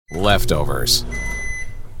leftovers,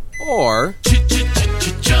 or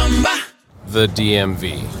the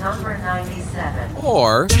DMV, Number 97,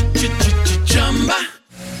 or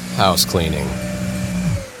house cleaning,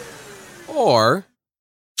 or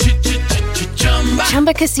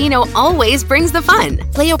Chumba Casino always brings the fun.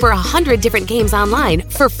 Play over 100 different games online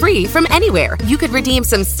for free from anywhere. You could redeem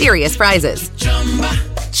some serious prizes.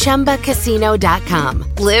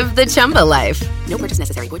 ChumbaCasino.com. Live the Chumba life. No purchase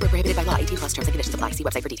necessary. Void where prohibited by law. 18+ terms and conditions apply. See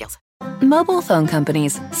website for details. Mobile phone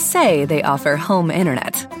companies say they offer home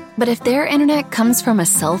internet. But if their internet comes from a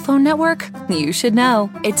cell phone network, you should know.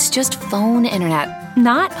 It's just phone internet,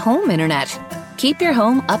 not home internet. Keep your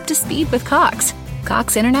home up to speed with Cox.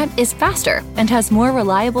 Cox Internet is faster and has more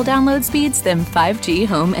reliable download speeds than 5G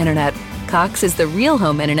home internet. Cox is the real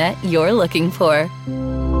home internet you're looking for.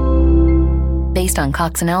 Based on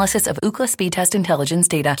Cox analysis of Ookla speed test intelligence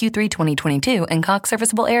data Q3 2022 and Cox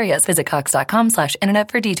serviceable areas, visit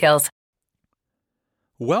cox.com/internet for details.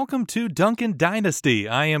 Welcome to Duncan Dynasty.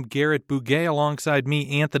 I am Garrett Bouguet alongside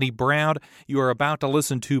me, Anthony Brown. You are about to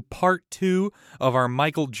listen to part 2 of our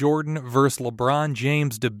Michael Jordan versus LeBron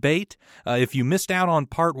James debate. If you missed out on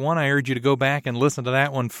part 1, I urge you to go back and listen to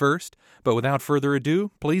that one first. But without further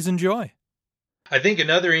ado, please enjoy. I think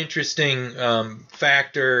another interesting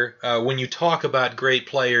factor when you talk about great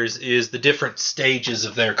players is the different stages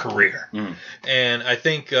of their career. And I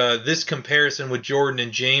think this comparison with Jordan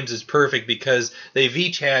and James is perfect because they've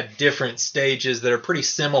each had different stages that are pretty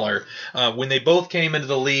similar. When they both came into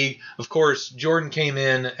the league, of course, Jordan came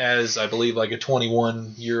in as, I believe, like a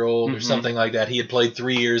 21-year-old or something like that. He had played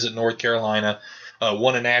 3 years at North Carolina.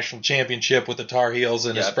 Won a national championship with the Tar Heels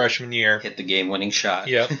in his freshman year. Hit the game-winning shot.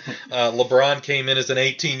 Yep. LeBron came in as an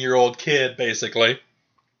 18-year-old kid, basically.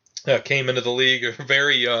 Came into the league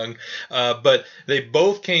very young. But they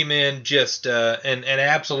both came in just and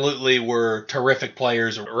absolutely were terrific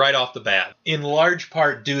players right off the bat. In large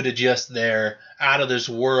part due to just their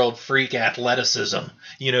out-of-this-world freak athleticism.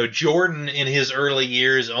 You know, Jordan in his early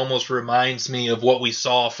years almost reminds me of what we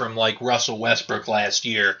saw from, like, Russell Westbrook last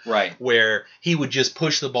year. Right. Where he would just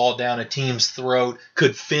push the ball down a team's throat,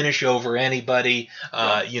 could finish over anybody,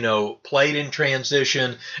 you know, played in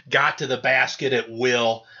transition, got to the basket at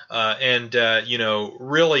will, and you know,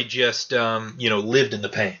 really just, you know, lived in the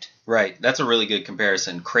paint. Right. That's a really good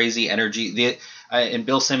comparison. Crazy energy. In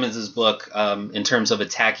Bill Simmons' book, in terms of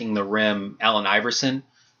attacking the rim, Allen Iverson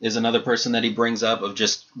is another person that he brings up of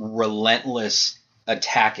just relentless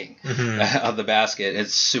attacking of the basket.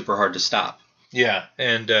 It's super hard to stop. Yeah.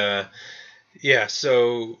 And,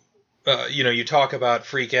 so, you know, you talk about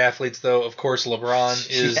freak athletes, though. Of course, LeBron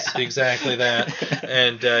is exactly that.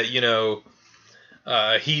 And, you know,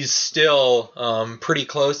 he's still pretty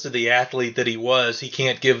close to the athlete that he was. He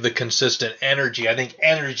can't give the consistent energy. I think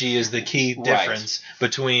energy is the key difference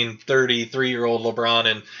between 33-year-old LeBron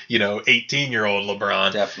and, you know, 18-year-old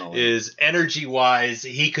LeBron. Definitely. Is energy-wise,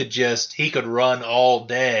 he could run all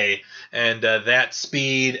day, and that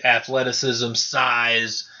speed, athleticism,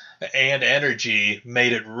 size, and energy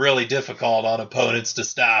made it really difficult on opponents to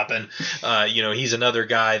stop. And, you know, he's another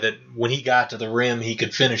guy that when he got to the rim, he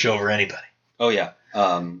could finish over anybody. Oh, yeah.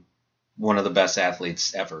 One of the best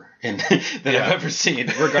athletes ever that I've ever seen,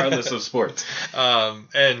 regardless of sports.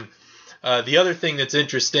 And the other thing that's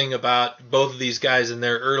interesting about both of these guys in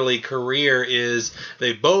their early career is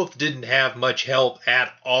they both didn't have much help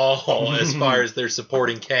at all as far as their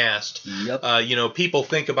supporting cast. Yep. You know, people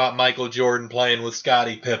think about Michael Jordan playing with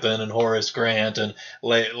Scottie Pippen and Horace Grant and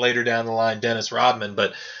later down the line Dennis Rodman,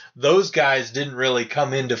 but those guys didn't really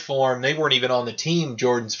come into form. They weren't even on the team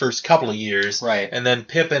Jordan's first couple of years. Right. And then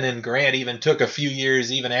Pippen and Grant even took a few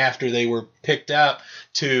years even after they were picked up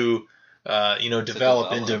to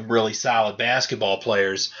develop into really solid basketball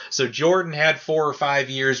players. So Jordan had 4 or 5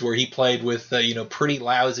 years where he played with, pretty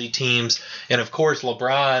lousy teams. And, of course,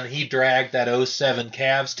 LeBron, he dragged that 2007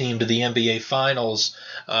 Cavs team to the NBA Finals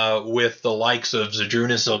with the likes of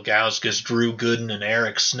Zydrunas Ilgauskas, Drew Gooden, and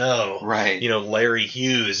Eric Snow. Right. Larry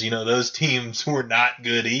Hughes. Those teams were not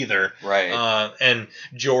good either. Right. And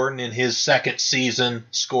Jordan, in his second season,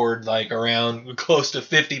 scored around close to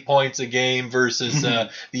 50 points a game versus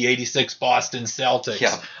the 86 Boston Celtics.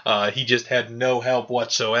 Yeah. He just had no help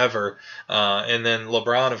whatsoever. And then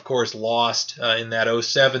LeBron, of course, lost in that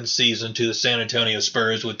 2007 season to the San Antonio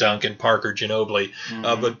Spurs with Duncan, Parker, Ginobili.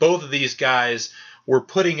 But both of these guys were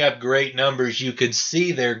putting up great numbers. You could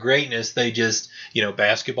see their greatness. They just,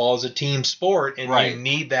 basketball is a team sport, and right. you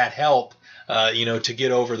need that help, to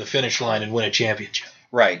get over the finish line and win a championship.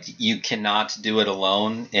 Right. You cannot do it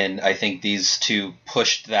alone, and I think these two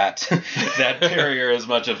pushed that barrier as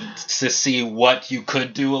much to see what you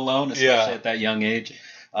could do alone, especially at that young age.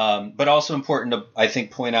 But also important to, I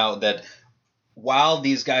think, point out that while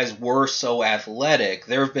these guys were so athletic,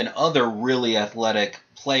 there have been other really athletic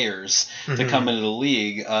players to come into the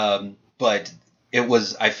league. But it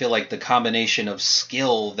was, I feel like, the combination of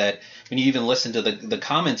skill that when you even listen to the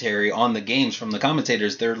commentary on the games from the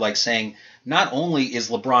commentators, they're like saying not only is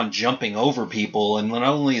LeBron jumping over people and not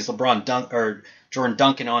only is Jordan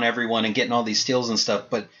dunking on everyone and getting all these steals and stuff,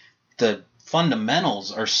 but the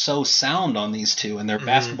fundamentals are so sound on these two, and their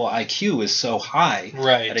basketball IQ is so high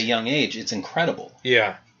at a young age. It's incredible.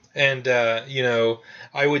 Yeah. And,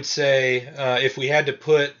 I would say if we had to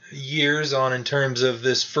put years on in terms of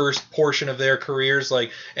this first portion of their careers,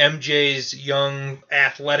 like MJ's young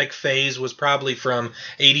athletic phase was probably from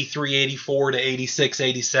 83, 84 to 86,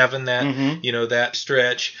 87, that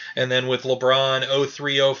stretch. And then with LeBron,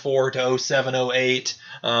 03, 04 to 07, 08,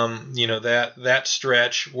 that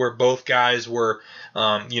stretch where both guys were,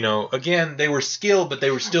 again, they were skilled, but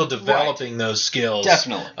they were still developing those skills.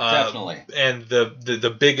 Definitely. And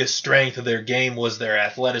the biggest strength of their game was their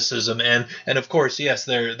athleticism, and of course, yes,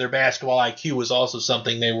 their basketball IQ was also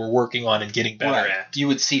something they were working on and getting better at. You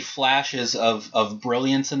would see flashes of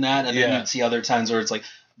brilliance in that, and then you'd see other times where it's like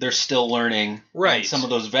they're still learning. Right. And some of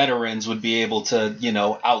those veterans would be able to,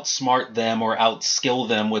 outsmart them or outskill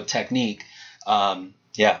them with technique.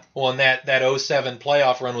 Yeah. Well, and that 07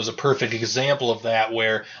 playoff run was a perfect example of that,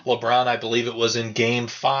 where LeBron, I believe it was in Game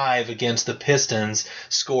 5 against the Pistons,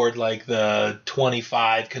 scored like the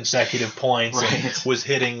 25 consecutive points and was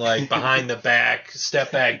hitting like behind the back,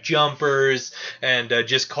 step back jumpers, and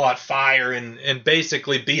just caught fire and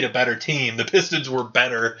basically beat a better team. The Pistons were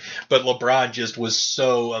better, but LeBron just was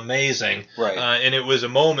so amazing. Right. And it was a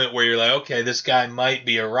moment where you're like, okay, this guy might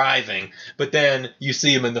be arriving. But then you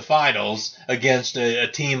see him in the finals against a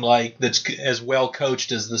team like that's as well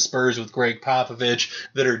coached as the Spurs with Greg Popovich,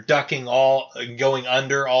 that are going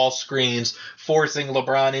under all screens, forcing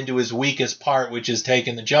LeBron into his weakest part, which is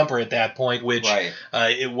taking the jumper at that point, which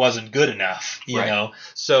it wasn't good enough, you know.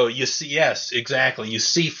 So you see, yes, exactly. You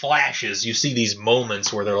see flashes, you see these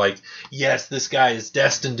moments where they're like, yes, this guy is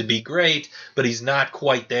destined to be great, but he's not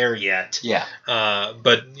quite there yet. Yeah.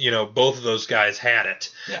 But both of those guys had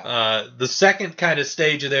it. Yeah. The second kind of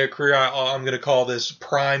stage of their career, I'm going to call this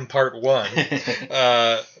Prime Part 1.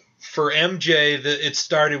 For MJ, it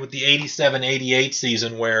started with the 87-88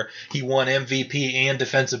 season where he won MVP and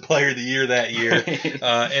Defensive Player of the Year that year.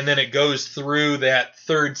 And then it goes through that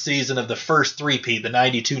third season of the first three-peat, the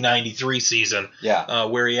 92-93 season,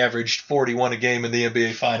 where he averaged 41 a game in the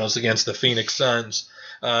NBA Finals against the Phoenix Suns.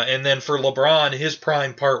 And then for LeBron, his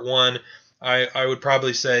Prime Part 1, I would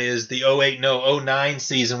probably say, is the 08-09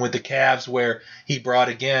 season with the Cavs, where he brought,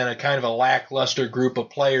 again, a kind of a lackluster group of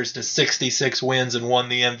players to 66 wins and won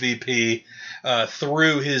the MVP,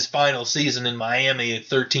 through his final season in Miami at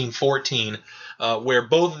 13-14, where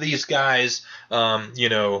both of these guys,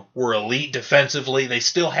 were elite defensively. They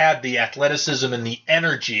still had the athleticism and the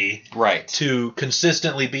energy to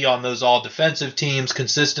consistently be on those all-defensive teams,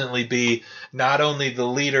 consistently be not only the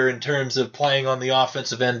leader in terms of playing on the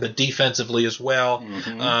offensive end, but defensively as well.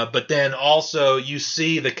 But then also you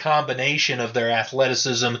see the combination of their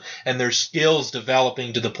athleticism and their skills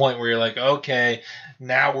developing to the point where you're like, okay,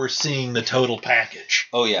 now we're seeing the total package.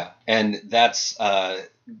 Oh, yeah. And that's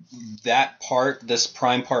this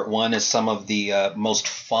Prime Part 1 is some of the most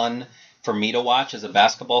fun for me to watch as a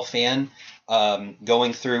basketball fan.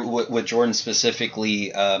 Going through with Jordan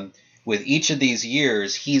specifically, with each of these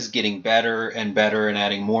years, he's getting better and better and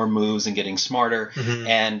adding more moves and getting smarter.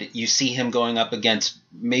 And you see him going up against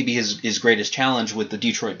maybe his greatest challenge with the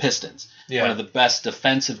Detroit Pistons, one of the best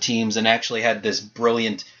defensive teams, and actually had this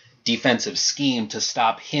brilliant defensive scheme to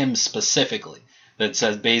stop him specifically. That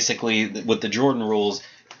says basically with the Jordan rules,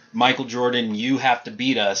 Michael Jordan, you have to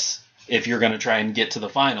beat us if you're going to try and get to the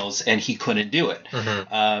finals, and he couldn't do it.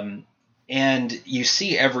 And you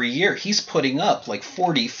see every year he's putting up like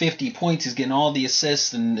 40, 50 points. He's getting all the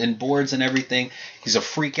assists and boards and everything. He's a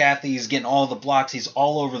freak athlete. He's getting all the blocks. He's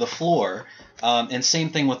all over the floor. And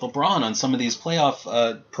same thing with LeBron on some of these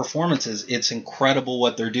playoff performances. It's incredible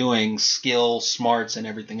what they're doing, skill, smarts, and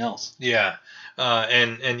everything else. Yeah.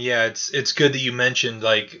 And yeah, it's good that you mentioned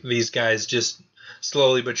like these guys just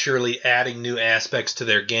slowly but surely adding new aspects to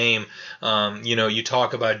their game. You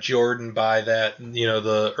talk about Jordan by that,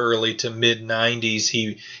 the early to mid 90s,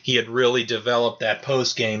 he had really developed that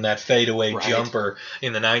post game, that fadeaway jumper.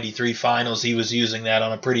 In the 93 finals, he was using that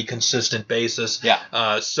on a pretty consistent basis.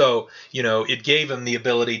 So, it gave him the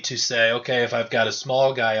ability to say, okay, if I've got a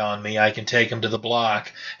small guy on me, I can take him to the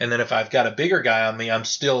block. And then if I've got a bigger guy on me, I'm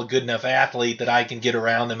still a good enough athlete that I can get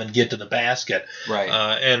around him and get to the basket.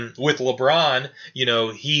 And with LeBron,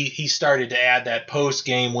 he started to add that post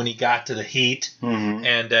game when he got to the Heat,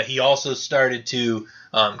 and he also started to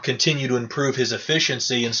continue to improve his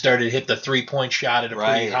efficiency and started to hit the 3-point shot at a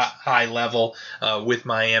pretty high level with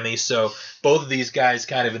Miami. So both of these guys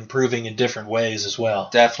kind of improving in different ways as well.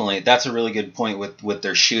 Definitely. That's a really good point with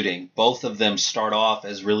their shooting. Both of them start off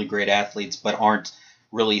as really great athletes but aren't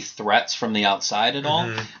really threats from the outside at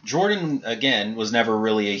all. Jordan, again, was never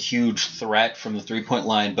really a huge threat from the 3-point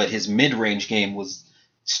line, but his mid-range game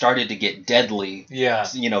started to get deadly,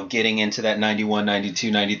 getting into that 91,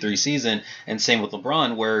 92, 93 season. And same with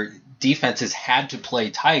LeBron, where defenses had to play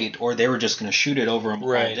tight or they were just going to shoot it over him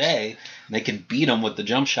all day. And they could beat him with the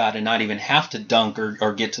jump shot and not even have to dunk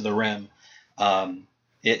or get to the rim.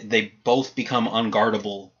 They both become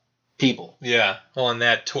unguardable people. Yeah. Well, in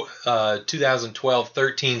that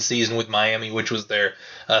 2012-13 season with Miami, which was their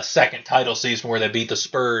second title season where they beat the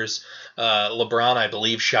Spurs, LeBron, I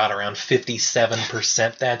believe, shot around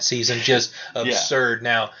 57% that season. Just absurd.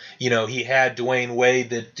 Now, he had Dwayne Wade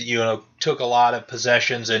that, took a lot of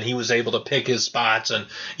possessions and he was able to pick his spots and,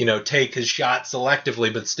 take his shots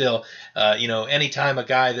selectively. But still, anytime a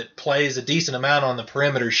guy that plays a decent amount on the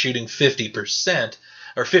perimeter shooting 50%,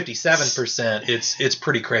 or 57%, it's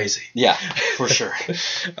pretty crazy. Yeah, for sure.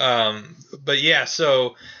 But yeah,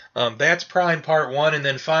 so that's Prime Part 1. And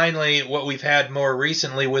then finally, what we've had more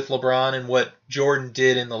recently with LeBron and what Jordan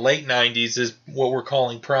did in the late 90s is what we're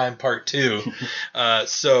calling Prime Part 2.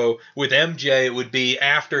 So with MJ, it would be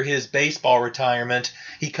after his baseball retirement.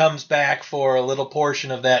 He comes back for a little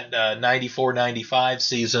portion of that 94-95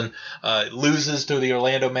 season, loses to the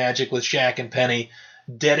Orlando Magic with Shaq and Penny,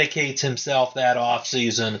 dedicates himself that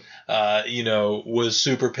offseason, was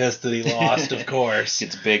super pissed that he lost, of course.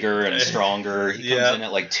 Gets bigger and stronger. He comes in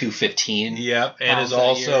at like 215. Yep, and is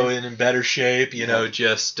also in better shape,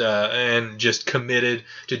 just committed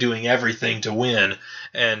to doing everything to win.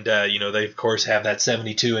 And, they, of course, have that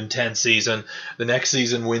 72-10 season. The next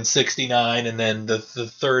season wins 69, and then the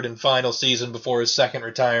third and final season before his second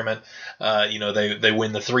retirement, they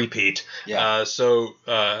win the three-peat. Yeah.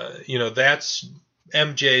 That's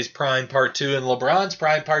MJ's Prime Part 2, and LeBron's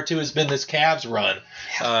Prime Part 2 has been this Cavs run.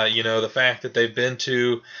 The fact that they've been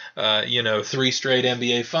to, 3 straight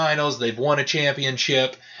NBA Finals, they've won a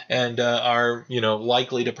championship, and are,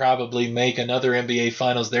 likely to probably make another NBA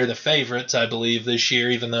Finals. They're the favorites, I believe, this year,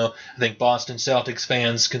 even though I think Boston Celtics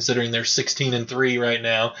fans, considering they're 16-3 right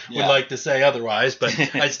now, would like to say otherwise. But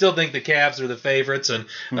I still think the Cavs are the favorites, and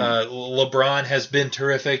LeBron has been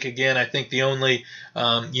terrific. Again, I think the only,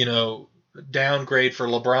 downgrade for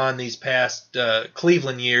LeBron these past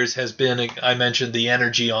Cleveland years has been, I mentioned, the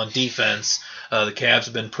energy on defense. The Cavs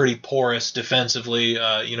have been pretty porous defensively,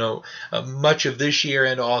 much of this year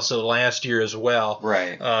and also last year as well.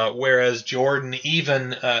 Right. Whereas Jordan,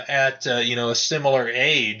 even at a similar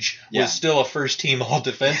age, was still a first-team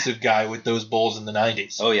all-defensive guy with those Bulls in the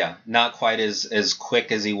 90s. Oh, yeah. Not quite as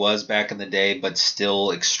quick as he was back in the day, but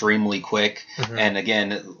still extremely quick. Mm-hmm. And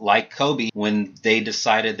again, like Kobe, when they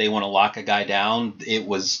decided they want to lock a guy down, it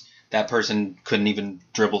was that person couldn't even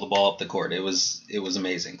dribble the ball up the court. It was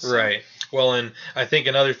amazing. So. Right. Well, and I think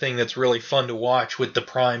another thing that's really fun to watch with the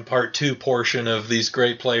Prime Part 2 portion of these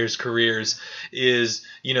great players' careers is,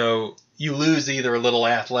 you lose either a little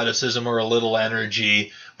athleticism or a little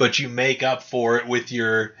energy, but you make up for it with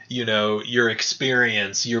your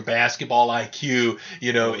experience, your basketball IQ.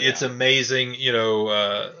 It's amazing,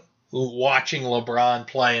 watching LeBron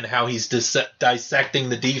play and how he's dissecting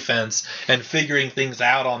the defense and figuring things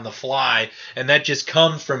out on the fly. And that just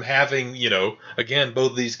comes from having, again,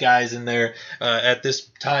 both of these guys in there at this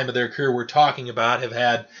time of their career we're talking about have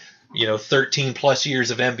had, 13 plus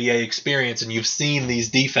years of NBA experience, and you've seen these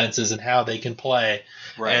defenses and how they can play.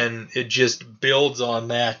 Right. And it just builds on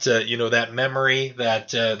that, that memory,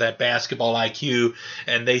 that basketball IQ,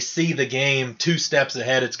 and they see the game 2 steps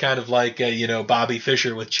ahead. It's kind of like, Bobby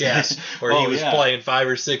Fischer with chess, where he was playing 5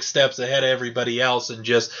 or 6 steps ahead of everybody else, and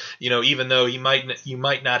just, even though you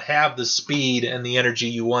might not have the speed and the energy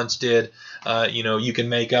you once did, you can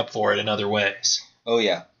make up for it in other ways. Oh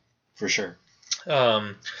yeah, for sure.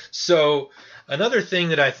 So another thing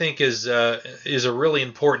that I think is a really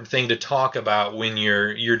important thing to talk about when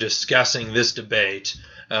you're discussing this debate,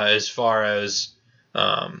 as far as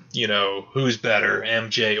who's better,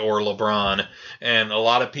 MJ or LeBron. And a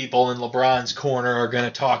lot of people in LeBron's corner are going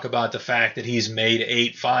to talk about the fact that he's made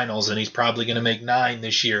 8 finals and he's probably going to make 9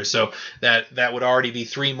 this year. So that would already be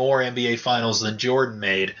 3 more NBA finals than Jordan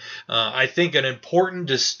made. I think an important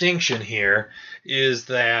distinction here is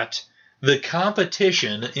that the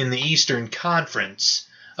competition in the Eastern Conference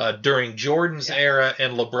during Jordan's era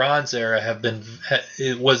and LeBron's era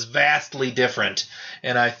it was vastly different.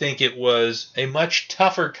 And I think it was a much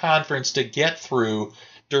tougher conference to get through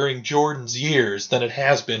during Jordan's years than it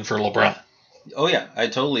has been for LeBron. Oh, yeah, I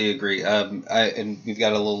totally agree. And we've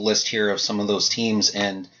got a little list here of some of those teams,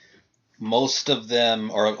 and most of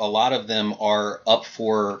them, or a lot of them, are up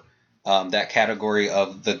for that category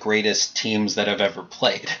of the greatest teams that have ever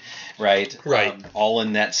played, right? Right. All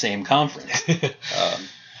in that same conference.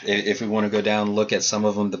 If we want to go down and look at some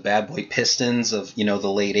of them, the Bad Boy Pistons of, the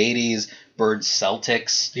late 80s, Birds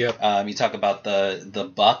Celtics. Yep. You talk about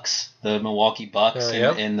the Bucks, the Milwaukee Bucks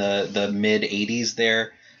in the mid 80s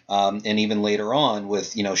there. And even later on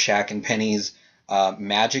with, Shaq and Penny's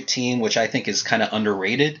Magic team, which I think is kind of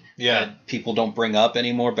underrated. Yeah. That people don't bring up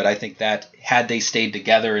anymore. But I think that had they stayed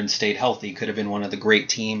together and stayed healthy, could have been one of the great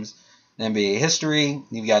teams in NBA history.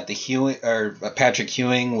 You've got Patrick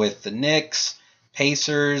Ewing with the Knicks,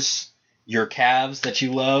 Pacers, your Cavs that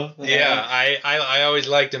you love. Yeah, I always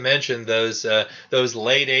like to mention those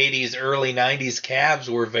late 80s, early 90s Cavs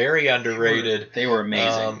were very underrated. They were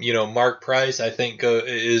amazing. Mark Price, I think,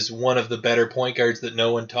 is one of the better point guards that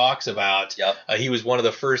no one talks about. Yep. He was one of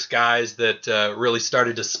the first guys that really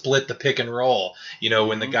started to split the pick and roll.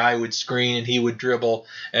 When the guy would screen and he would dribble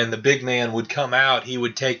and the big man would come out, he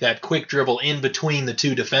would take that quick dribble in between the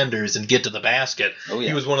two defenders and get to the basket. Oh, yeah.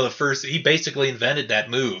 He was one of the first. He basically invented that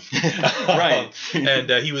move. Right.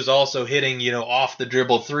 And he was also hitting, off the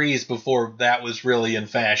dribble threes before that was really in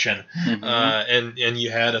fashion. Mm-hmm. And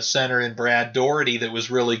you had a center in Brad Daugherty that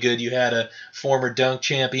was really good. You had a former dunk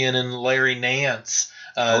champion in Larry Nance.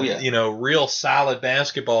 Real solid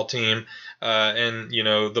basketball team. And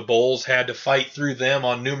the Bulls had to fight through them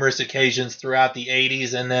on numerous occasions throughout the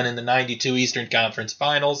 80s and then in the 92 Eastern Conference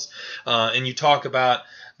Finals. And you talk about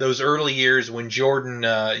those early years when Jordan,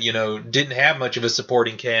 didn't have much of a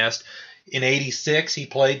supporting cast. In 86, he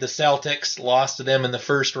played the Celtics, lost to them in the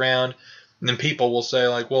first round. And then people will say,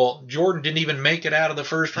 well, Jordan didn't even make it out of the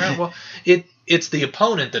first round. Well, it's the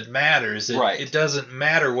opponent that matters. It doesn't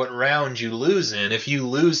matter what round you lose in. If you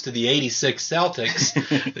lose to the 86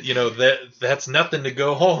 Celtics, that's nothing to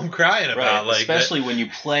go home crying about. Right. Especially when you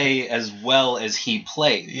play as well as he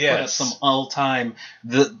played. Yes. Put up some all-time,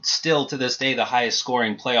 still to this day, the highest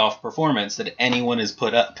scoring playoff performance that anyone has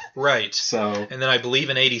put up. Right. So, and then I believe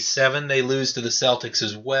in 87 they lose to the Celtics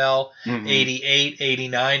as well. Mm-hmm. 88,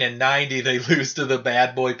 89, and 90 they lose to the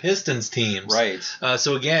Bad Boy Pistons teams. Right.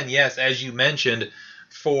 So again, yes, as you mentioned,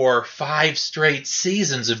 for 5 straight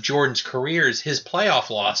seasons of Jordan's careers, his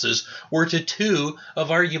playoff losses were to 2 of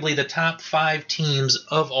arguably the top 5 teams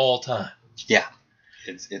of all time. Yeah.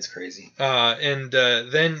 It's crazy. And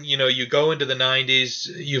then, you go into the 90s,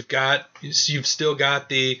 you've still got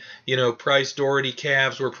the, Price Daugherty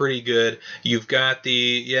Cavs were pretty good. You've got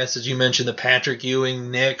as you mentioned, the Patrick Ewing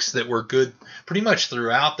Knicks that were good pretty much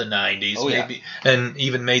throughout the 90s. Oh, yeah. And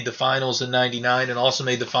even made the finals in 99 and also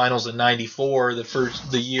made the finals in 94,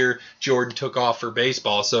 the year Jordan took off for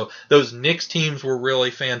baseball. So those Knicks teams were really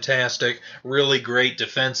fantastic, really great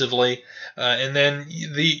defensively. And then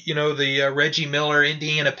the Reggie Miller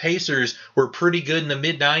Indiana Pacers were pretty good in the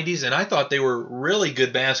mid-90s, and I thought they were really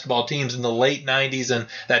good basketball teams in the late 90s, and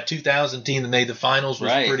that 2000 team that made the finals was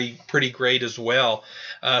pretty great as well.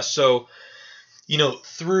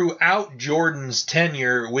 Throughout Jordan's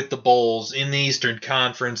tenure with the Bulls in the Eastern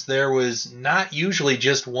Conference, there was not usually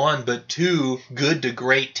just 1 but 2 good to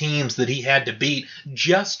great teams that he had to beat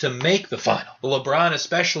just to make the final. LeBron,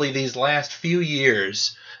 especially these last few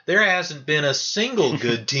years, there hasn't been a single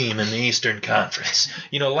good team in the Eastern Conference.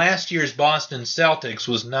 Last year's Boston Celtics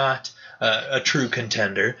was not a true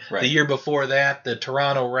contender. Right. The year before that, the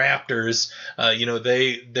Toronto Raptors,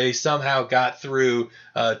 they somehow got through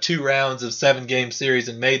 2 rounds of 7-game series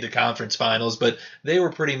and made the conference finals, but they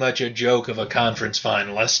were pretty much a joke of a conference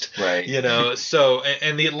finalist. Right.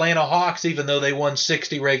 And the Atlanta Hawks, even though they won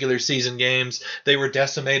 60 regular season games, they were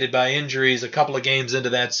decimated by injuries a couple of games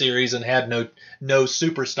into that series and had no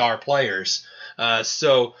superstar players.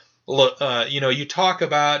 You talk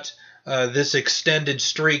about this extended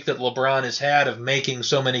streak that LeBron has had of making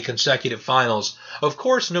so many consecutive finals. Of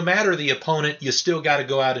course, no matter the opponent, you still got to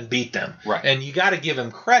go out and beat them. Right. And you got to give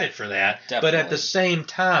him credit for that. Definitely. But at the same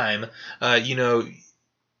time,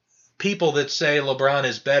 people that say LeBron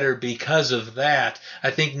is better because of that, I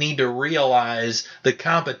think need to realize the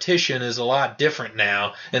competition is a lot different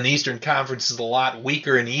now, and the Eastern Conference is a lot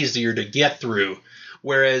weaker and easier to get through.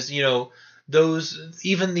 Whereas,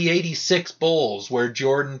 even the 86 Bulls, where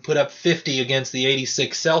Jordan put up 50 against the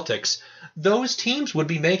 86 Celtics, those teams would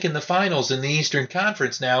be making the finals in the Eastern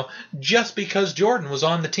Conference now just because Jordan was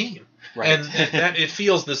on the team. Right. And that it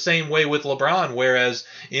feels the same way with LeBron, whereas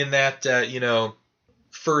in that,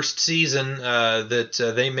 first season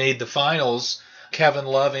that they made the finals, Kevin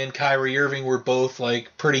Love and Kyrie Irving were both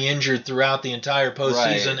like pretty injured throughout the entire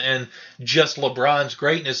postseason, and just LeBron's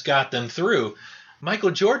greatness got them through.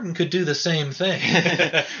 Michael Jordan could do the same thing.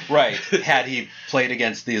 Right. Had he played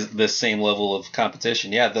against this same level of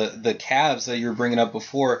competition. Yeah, the Cavs that you were bringing up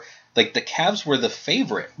before, like the Cavs were the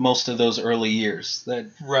favorite most of those early years.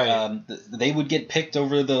 Right. They would get picked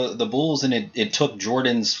over the Bulls, and it took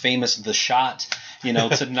Jordan's famous The Shot,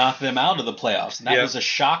 to knock them out of the playoffs. And that was a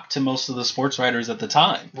shock to most of the sports writers at the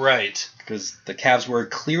time. Right. Because the Cavs were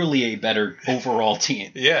clearly a better overall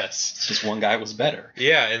team. Yes. It's just one guy was better.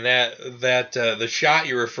 Yeah, and that the shot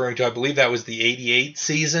you're referring to, I believe that was the 88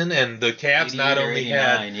 season, and the Cavs not only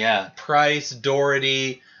had Price,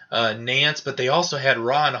 Doherty, Nance, but they also had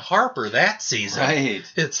Ron Harper that season. Right.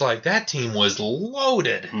 It's like that team was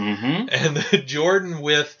loaded. Mm-hmm. And Jordan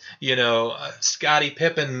with, Scottie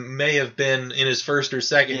Pippen may have been in his first or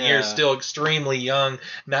second year, still extremely young,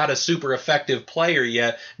 not a super effective player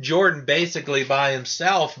yet. Jordan basically by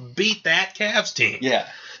himself beat that Cavs team. Yeah.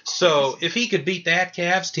 So if he could beat that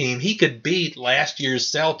Cavs team, he could beat last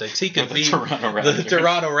year's Celtics. He could beat the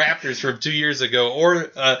Toronto Raptors from 2 years ago,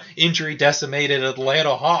 or injury-decimated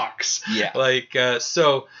Atlanta Hawks. Yeah.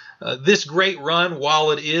 This great run,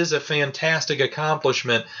 while it is a fantastic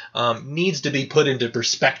accomplishment, needs to be put into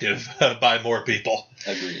perspective by more people.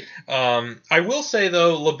 Agreed. I will say,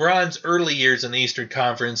 though, LeBron's early years in the Eastern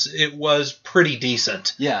Conference, it was pretty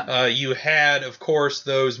decent. Yeah. You had, of course,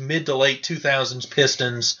 those mid to late 2000s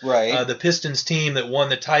Pistons. Right. The Pistons team that won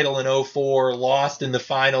the title in 2004, lost in the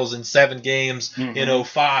finals in 7 games in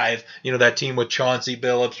 2005. That team with Chauncey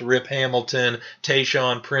Billups, Rip Hamilton,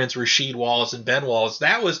 Tayshaun Prince, Rasheed Wallace, and Ben Wallace.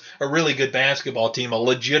 That was a really good basketball team, a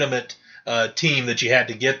legitimate team that you had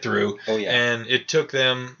to get through. Oh, yeah. And it took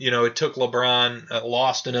them, it took LeBron,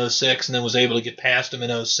 lost in 2006 and then was able to get past him in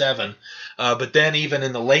 2007. But then even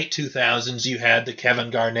in the late 2000s, you had the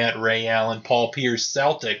Kevin Garnett, Ray Allen, Paul Pierce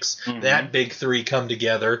Celtics. Mm-hmm. That big three come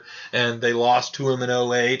together, and they lost to him in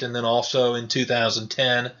 2008 and then also in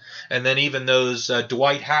 2010. And then even those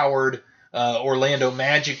Dwight Howard, Orlando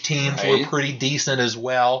Magic teams were pretty decent as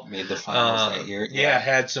well. Made the finals that year. Yeah,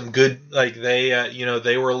 had some good,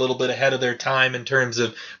 they were a little bit ahead of their time in terms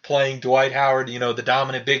of playing Dwight Howard, the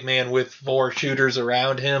dominant big man with 4 shooters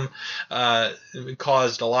around him.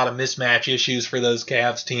 Caused a lot of mismatch issues for those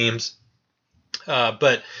Cavs teams.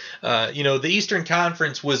 But the Eastern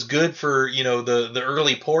Conference was good for, the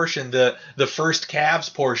early portion, the first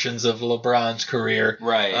Cavs portions of LeBron's career.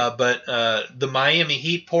 Right. But the Miami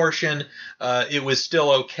Heat portion, it was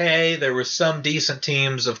still okay. There was some decent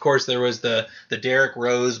teams. Of course, there was the Derrick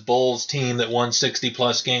Rose Bulls team that won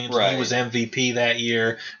 60-plus games. Right. He was MVP that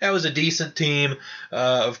year. That was a decent team.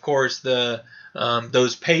 Of course,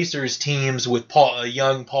 those Pacers teams with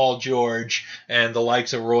young Paul George and the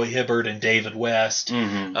likes of Roy Hibbert and David West,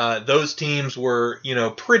 those teams were,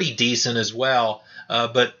 pretty decent as well.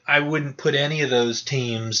 But I wouldn't put any of those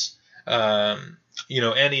teams,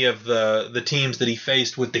 any of the teams that he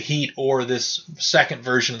faced with the Heat or this second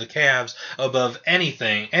version of the Cavs above any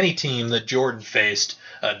team that Jordan faced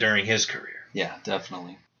during his career. Yeah,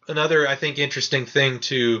 definitely. Another, I think, interesting thing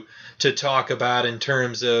to talk about in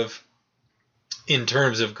terms of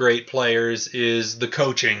great players is the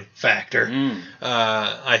coaching factor.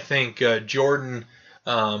 I think Jordan,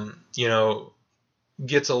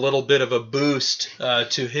 gets a little bit of a boost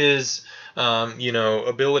to his,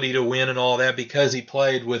 ability to win and all that because he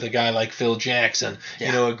played with a guy like Phil Jackson.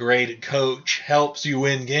 Yeah. A great coach helps you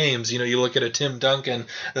win games. You look at a Tim Duncan,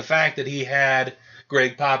 the fact that he had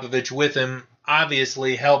Greg Popovich with him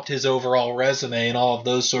obviously helped his overall resume and all of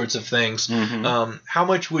those sorts of things. Mm-hmm. How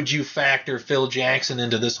much would you factor Phil Jackson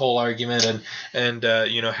into this whole argument, and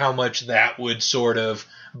how much that would sort of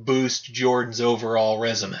boost Jordan's overall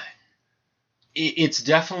resume? It's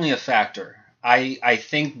definitely a factor. I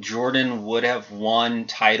think Jordan would have won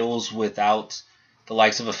titles without the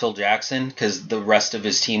likes of a Phil Jackson because the rest of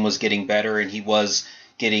his team was getting better and he was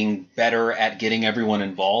getting better at getting everyone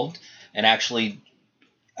involved. And actually,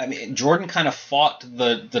 Jordan kind of fought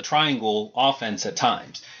the triangle offense at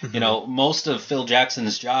times. Mm-hmm. Most of Phil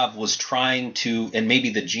Jackson's job was trying to, and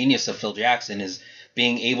maybe the genius of Phil Jackson is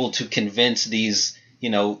being able to convince these,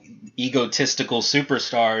 egotistical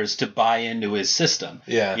superstars to buy into his system.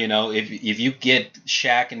 Yeah. If you get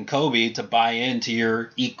Shaq and Kobe to buy into your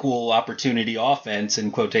equal opportunity offense in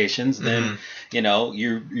quotations, then,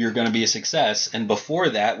 you're going to be a success. And before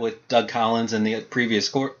that, with Doug Collins and the previous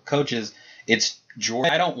coaches, it's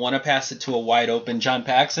Jordan, I don't want to pass it to a wide open John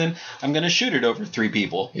Paxson. I'm going to shoot it over 3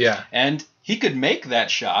 people. Yeah. And he could make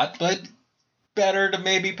that shot, but better to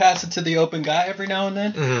maybe pass it to the open guy every now and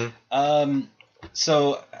then. Mm-hmm.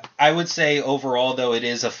 So I would say overall, though, it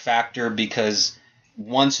is a factor because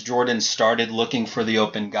once Jordan started looking for the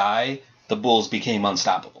open guy, the Bulls became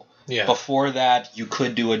unstoppable. Yeah. Before that, you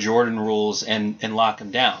could do a Jordan rules and lock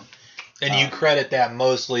him down. And you credit that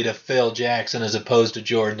mostly to Phil Jackson as opposed to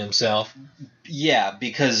Jordan himself. Yeah,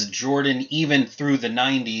 because Jordan, even through the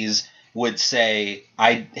 90s, would say,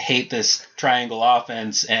 I hate this triangle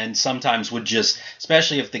offense, and sometimes would just,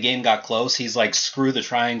 especially if the game got close, he's like, screw the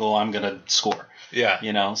triangle, I'm going to score.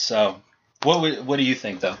 Yeah. So what do you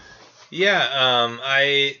think, though? Yeah,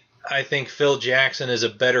 I think Phil Jackson is a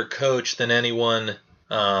better coach than anyone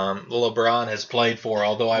LeBron has played for,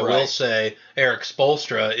 although I will say Eric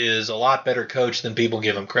Spoelstra is a lot better coach than people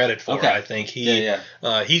give him credit for. Okay. I think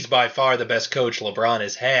he's by far the best coach LeBron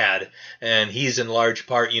has had, and he's in large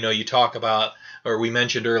part, you talk about, or we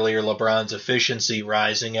mentioned earlier, LeBron's efficiency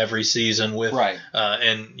rising every season with,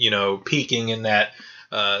 and peaking in that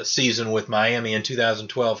season with Miami in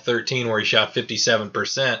 2012-13 where he shot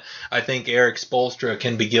 57%. I think Eric Spoelstra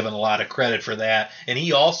can be given a lot of credit for that. And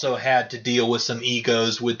he also had to deal with some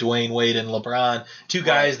egos with Dwayne Wade and LeBron, two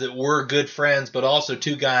guys that were good friends, but also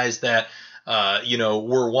two guys that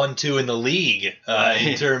were 1-2 in the league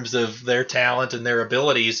in terms of their talent and their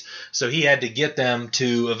abilities. So he had to get them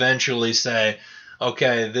to eventually say,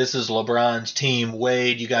 okay, this is LeBron's team.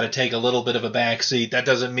 Wade, you got to take a little bit of a backseat. That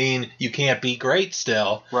doesn't mean you can't be great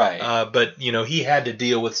still. Right. But, he had to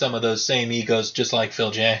deal with some of those same egos just like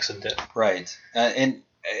Phil Jackson did. Right. And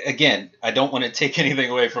again, I don't want to take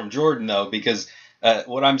anything away from Jordan, though, because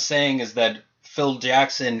what I'm saying is that Phil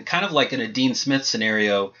Jackson, kind of like in a Dean Smith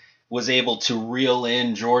scenario, was able to reel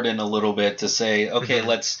in Jordan a little bit to say, okay,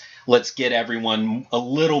 let's get everyone a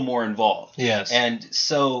little more involved. Yes. And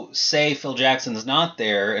so say Phil Jackson's not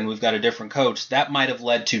there and we've got a different coach, that might have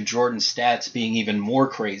led to Jordan's stats being even more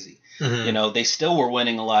crazy. Mm-hmm. They still were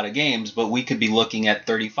winning a lot of games, but we could be looking at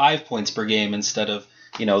 35 points per game instead of,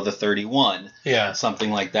 the 31. Yeah.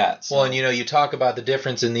 Something like that. So. Well, and, you talk about the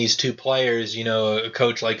difference in these two players, a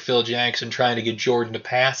coach like Phil Jackson trying to get Jordan to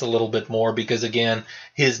pass a little bit more because, again,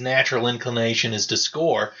 his natural inclination is to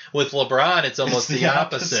score. With LeBron, it's almost the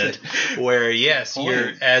opposite. Where, yes,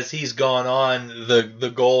 as he's gone on,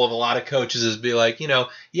 the goal of a lot of coaches is to be like,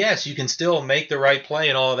 yes, you can still make the right play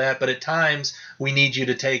and all of that, but at times we need you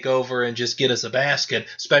to take over and just get us a basket,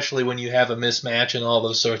 especially when you have a mismatch and all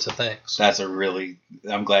those sorts of things.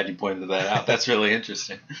 I'm glad you pointed that out. That's really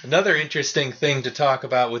interesting. Another interesting thing to talk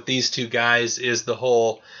about with these two guys is the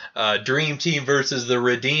whole Dream Team versus the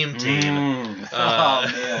Redeem Team.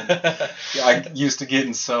 Oh, man. I used to get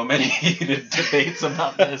in so many heated debates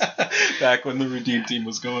about this back when the Redeem Team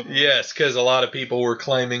was going on. Yes, because a lot of people were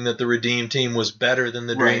claiming that the Redeem Team was better than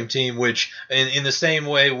the Dream Team, which in the same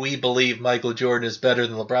way we believe Michael Jordan is better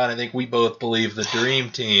than LeBron, I think we both believe the Dream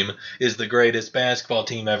Team is the greatest basketball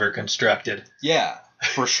team ever constructed. Yeah.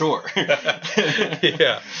 For sure.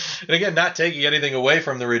 Yeah. And again, not taking anything away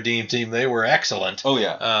from the Redeem Team. They were excellent. Oh,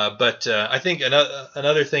 yeah. But I think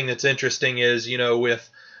another thing that's interesting is, with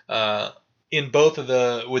in both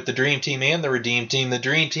of with the Dream Team and the Redeem Team, the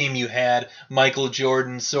Dream Team you had Michael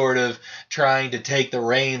Jordan sort of trying to take the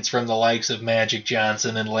reins from the likes of Magic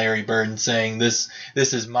Johnson and Larry Bird and saying, this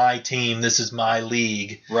is my team, this is my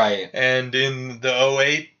league. Right. And in the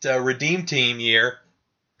 2008 Redeem Team year,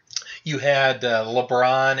 you had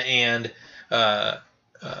LeBron and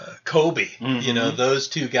Kobe, mm-hmm. Those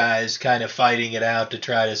two guys kind of fighting it out to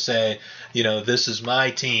try to say, this is my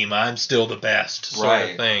team, I'm still the best sort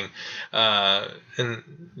of thing. And,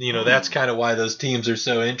 that's kind of why those teams are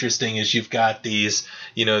so interesting is you've got these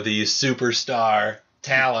superstar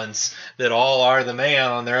talents that all are the man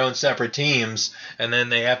on their own separate teams, and then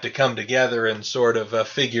they have to come together and sort of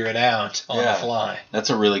figure it out on the fly. That's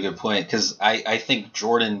a really good point because I think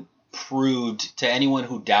Jordan proved to anyone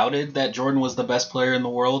who doubted that Jordan was the best player in the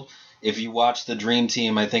world. If you watch the Dream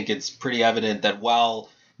Team, I think it's pretty evident that while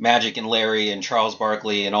Magic and Larry and Charles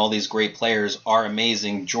Barkley and all these great players are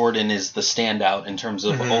amazing, Jordan is the standout in terms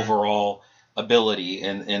of overall ability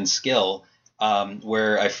and skill,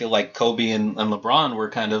 where I feel like Kobe and LeBron were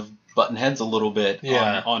kind of button heads a little bit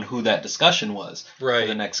on who that discussion was for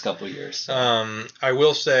the next couple of years. So. I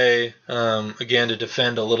will say, again, to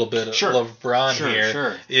defend a little bit of LeBron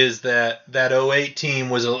here, is that 08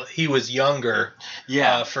 team he was younger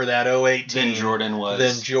for that 08 team than Jordan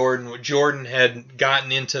was. Jordan had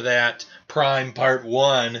gotten into that prime part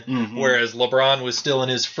 1, whereas LeBron was still in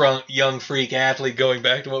his young freak athlete, going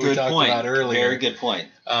back to what we talked about earlier. Very good point.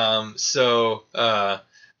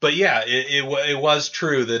 But yeah, it was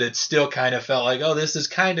true that it still kind of felt like, oh, this is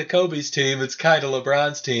kind of Kobe's team, it's kind of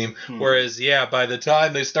LeBron's team. Whereas, by the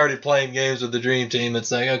time they started playing games with the Dream Team,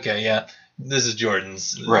 it's like, okay, this is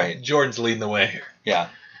Jordan's. Right. Jordan's leading the way here. Yeah.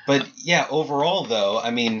 But overall, though, I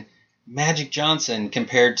mean, Magic Johnson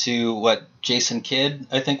compared to what Jason Kidd,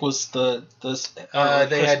 I think, was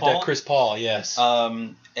they had Chris Paul, yes.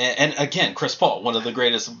 And again, Chris Paul, one of the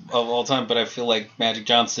greatest of all time, but I feel like Magic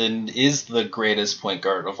Johnson is the greatest point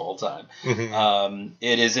guard of all time.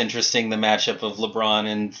 It is interesting, the matchup of LeBron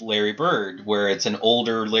and Larry Bird, where it's an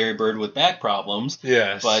older Larry Bird with back problems,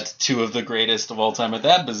 but two of the greatest of all time at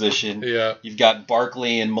that position. Yeah. You've got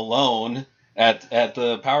Barkley and Malone at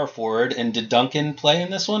the power forward, and did Duncan play in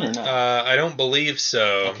this one or not? I don't believe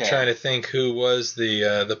so. Okay. I'm trying to think who was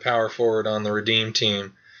the power forward on the Redeem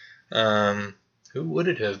team. Who would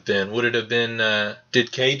it have been? Would it have been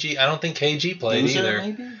did KG? I don't think KG played either.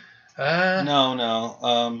 Maybe?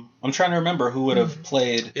 No. I'm trying to remember who would have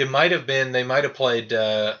played. It might have been. They might have played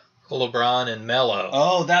LeBron and Melo.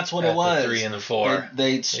 Oh, that's what it was. The 3 and the 4.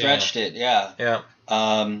 They stretched it. Yeah. Yeah.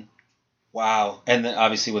 Wow. And then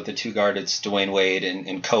obviously with the 2 guard, it's Dwayne Wade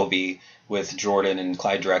and Kobe, with Jordan and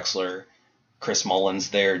Clyde Drexler. Chris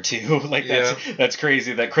Mullin's there too. That's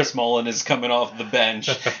crazy that Chris Mullin is coming off the bench.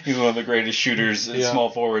 He's one of the greatest shooters,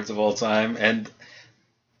 small forwards of all time. And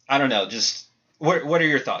I don't know, just what are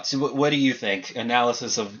your thoughts? What do you think?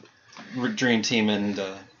 Analysis of Dream Team and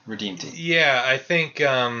Redeem Team. Yeah, I think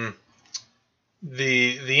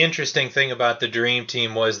the interesting thing about the Dream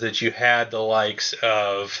Team was that you had the likes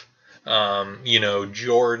of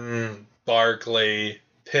Jordan, Barkley,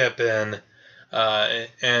 Pippen. I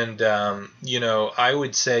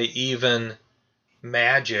would say even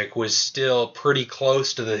Magic was still pretty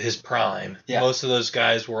close to his prime. Yeah. Most of those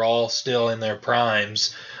guys were all still in their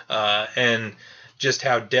primes, and just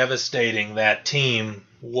how devastating that team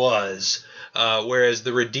was. Whereas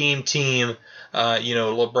the Redeem Team,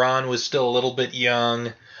 LeBron was still a little bit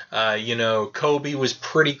young. Kobe was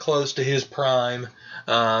pretty close to his prime.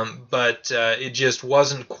 But it just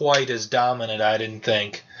wasn't quite as dominant, I didn't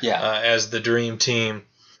think, as the Dream Team.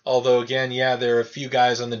 Although, again, there are a few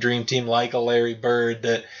guys on the Dream Team, like a Larry Bird,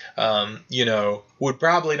 that, would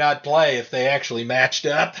probably not play if they actually matched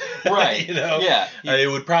up. Right.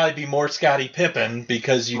 It would probably be more Scottie Pippen,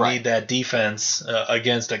 because you need that defense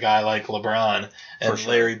against a guy like LeBron. And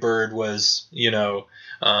Larry Bird was,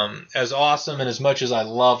 as awesome, and as much as I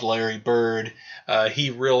love Larry Bird, he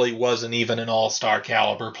really wasn't even an all-star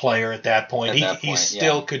caliber player at that point. He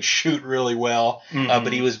still could shoot really well,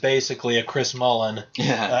 but he was basically a Chris Mullin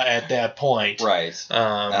at that point. Right.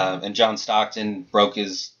 And John Stockton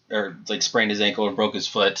sprained his ankle or broke his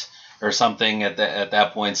foot or something at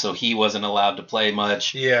that point, so he wasn't allowed to play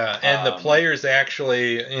much. Yeah, and the players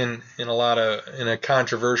actually, in a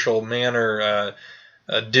controversial manner,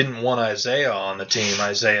 didn't want Isaiah on the team,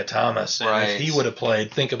 Isaiah Thomas. And if he would have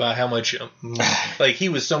played, think about how much, he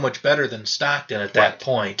was so much better than Stockton at that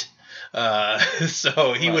point.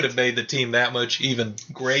 So he would have made the team that much even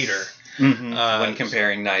greater. When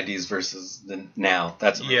comparing 90s versus now.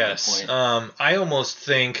 That's a really good point. I almost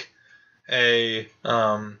think a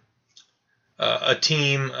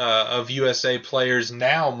team of USA players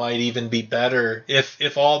now might even be better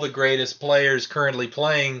if all the greatest players currently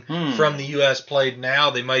playing from the U.S. played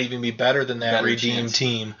now. They might even be better than that Redeem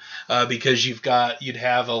Team, because you'd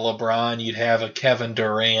have a LeBron, you'd have a Kevin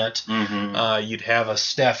Durant, you'd have a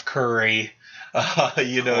Steph Curry.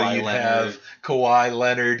 You'd have Kawhi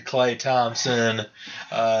Leonard, Klay Thompson,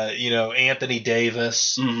 Anthony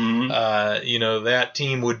Davis. That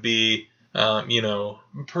team would be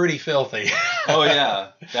pretty filthy. Oh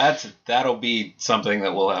yeah, that'll be something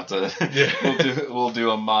that we'll have to we'll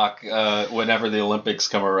do a mock whenever the Olympics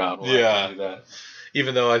come around. We'll have to do that.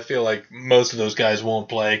 Even though I feel like most of those guys won't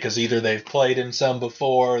play because either they've played in some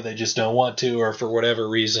before, or they just don't want to, or for whatever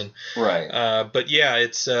reason. Right. But yeah,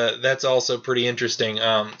 it's that's also pretty interesting.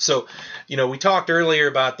 So we talked earlier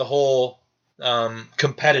about the whole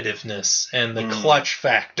competitiveness and the clutch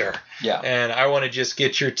factor. Yeah. And I want to just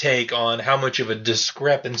get your take on how much of a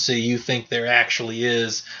discrepancy you think there actually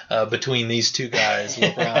is between these two guys,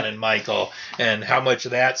 LeBron and Michael, and how much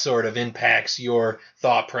that sort of impacts your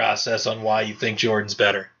thought process on why you think Jordan's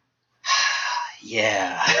better.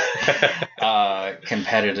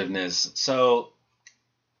 Competitiveness. So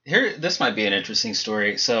this might be an interesting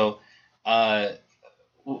story. So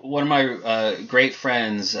one of my great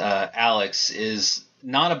friends, Alex, is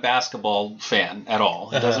not a basketball fan at all.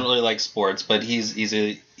 He doesn't really like sports, but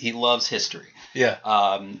he loves history. Yeah.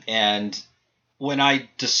 And when I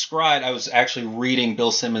was actually reading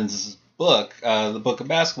Bill Simmons' book, the Book of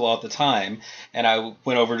Basketball at the time, and I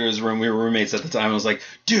went over to his room. We were roommates at the time. I was like,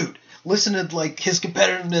 dude, listen to like his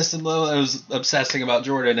competitiveness, and I was obsessing about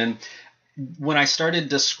Jordan. And when I started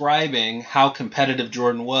describing how competitive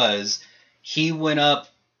Jordan was, he went up,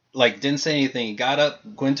 like didn't say anything. He got up,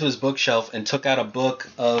 went to his bookshelf, and took out a book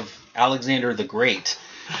of Alexander the Great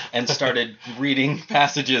and started reading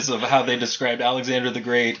passages of how they described Alexander the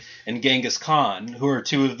Great and Genghis Khan, who are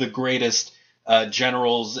two of the greatest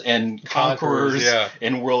generals and conquerors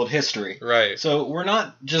in world history. Right. So we're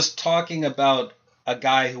not just talking about a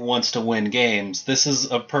guy who wants to win games. This is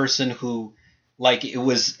a person who, like, it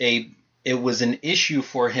was an issue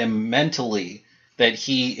for him mentally that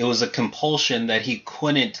it was a compulsion that he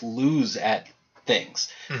couldn't lose at things,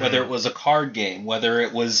 whether it was a card game, whether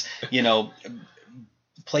it was,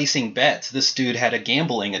 placing bets. This dude had a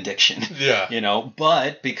gambling addiction,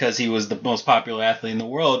 but because he was the most popular athlete in the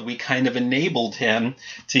world, we kind of enabled him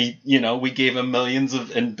to, we gave him millions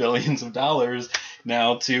and billions of dollars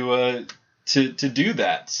now to do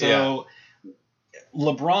that. So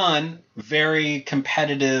LeBron, very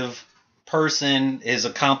competitive person, is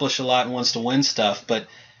accomplished a lot and wants to win stuff, but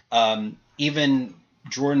even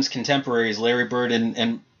Jordan's contemporaries, Larry Bird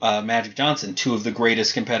and Magic Johnson, two of the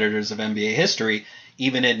greatest competitors of NBA history,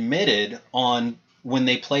 even admitted when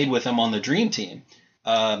they played with him on the Dream Team,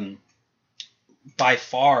 by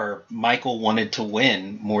far, Michael wanted to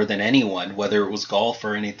win more than anyone, whether it was golf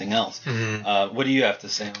or anything else. What do you have to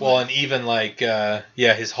say? Well, and even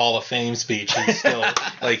his Hall of Fame speech, he still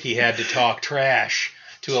he had to talk trash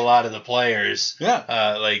to a lot of the players.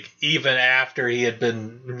 Yeah. Even after he had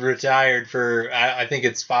been retired for, I think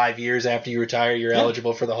it's 5 years after you retire, you're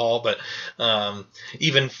eligible for the Hall. But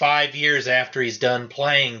even 5 years after he's done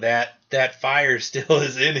playing, that fire still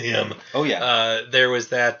is in him. Oh, yeah. There was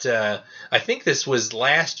that, I think this was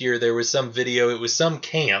last year, there was some video, it was some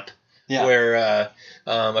camp where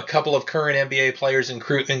a couple of current NBA players,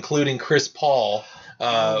 including Chris Paul,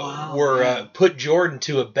 were put Jordan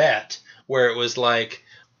to a bet where it was like,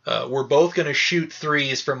 we're both going to shoot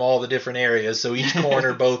threes from all the different areas. So each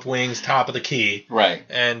corner, both wings, top of the key. Right.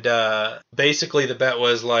 And basically the bet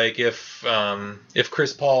was like, if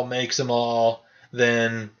Chris Paul makes them all,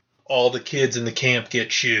 then all the kids in the camp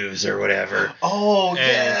get shoes or whatever. Oh,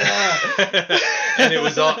 and it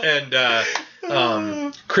was all,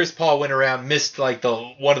 and Chris Paul went around, missed one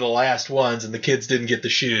of the last ones, and the kids didn't get the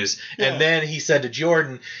shoes. Yeah. And then he said to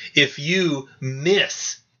Jordan, if you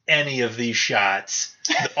miss any of these shots,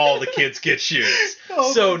 all the kids get shoes.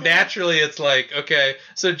 So naturally it's like, okay,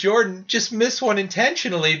 so Jordan, just miss one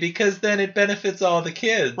intentionally because then it benefits all the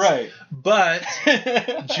kids. Right. But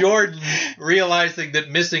Jordan, realizing that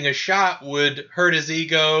missing a shot would hurt his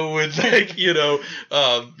ego, would would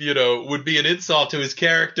be an insult to his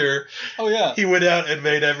character. Oh yeah. He went out and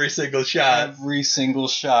made every single shot. Every single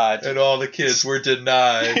shot. And all the kids were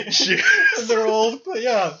denied shoes. They're all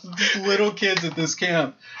little kids at this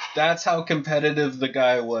camp. That's how competitive the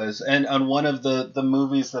guy was. And on one of the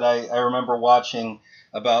movies that I remember watching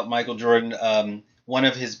about Michael Jordan, one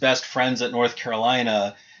of his best friends at North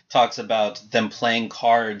Carolina talks about them playing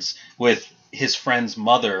cards with his friend's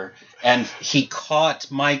mother, and he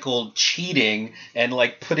caught Michael cheating and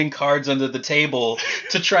putting cards under the table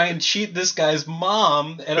to try and cheat this guy's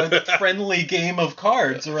mom at a friendly game of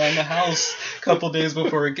cards around the house a couple days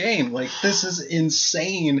before a game. This is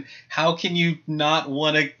insane. How can you not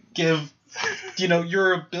want to give,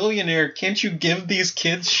 you're a billionaire. Can't you give these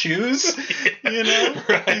kids shoes?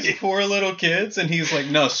 Right. These poor little kids. And he's like,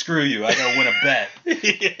 no, screw you. I gotta win a bet.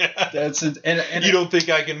 Yeah. That's it. And you don't think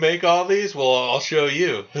I can make all these? Well, I'll show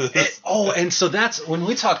you. And so that's when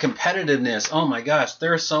we talk competitiveness. Oh my gosh,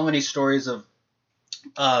 there are so many stories of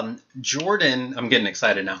Jordan. I'm getting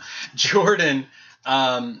excited now. Jordan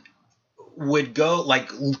would go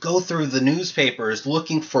through the newspapers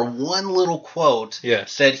looking for one little quote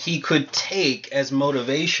that he could take as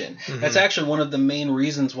motivation. That's actually one of the main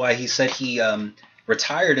reasons why he said he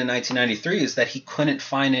retired in 1993 is that he couldn't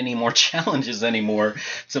find any more challenges anymore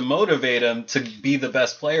to motivate him to be the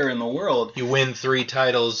best player in the world. You win 3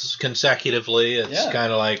 titles consecutively. It's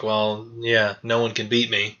kind of like, well, yeah, no one can beat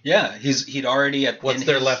me. Yeah, he'd already... What's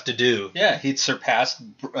there left to do? Yeah, he'd surpassed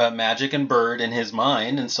Magic and Bird in his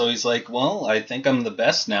mind, and so he's like, well, I think I'm the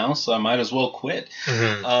best now, so I might as well quit.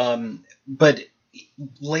 Mm-hmm. But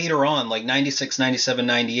later on, like 96, 97,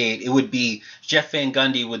 98, it would be Jeff Van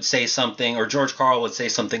Gundy would say something, or George Karl would say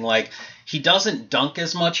something like, he doesn't dunk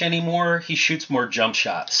as much anymore, he shoots more jump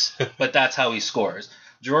shots, but that's how he scores.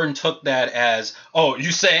 Jordan took that as, oh,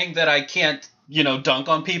 you saying that I can't, dunk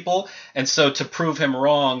on people? And so to prove him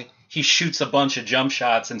wrong, he shoots a bunch of jump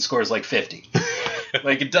shots and scores like 50.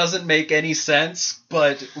 Like, it doesn't make any sense,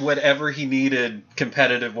 but whatever he needed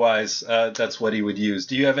competitive-wise, that's what he would use.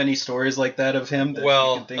 Do you have any stories like that of him that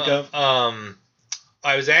you can think of?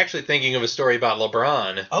 I was actually thinking of a story about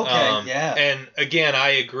LeBron. Okay, yeah. And, again,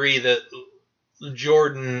 I agree that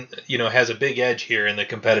Jordan, has a big edge here in the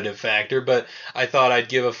competitive factor, but I thought I'd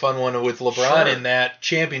give a fun one with LeBron in that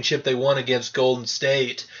championship they won against Golden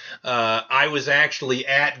State. I was actually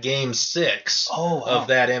at Game 6 of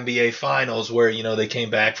that NBA Finals where, they came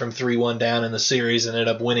back from 3-1 down in the series and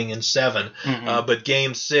ended up winning in 7. Mm-hmm. But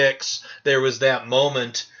Game 6, there was that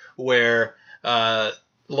moment where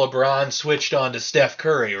LeBron switched on to Steph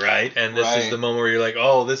Curry, right? And this is the moment where you're like,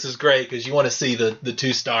 oh, this is great because you want to see the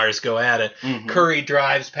two stars go at it. Mm-hmm. Curry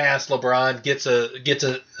drives past LeBron, gets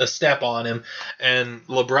a step on him, and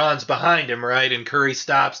LeBron's behind him, right? And Curry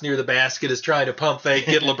stops near the basket, is trying to pump fake,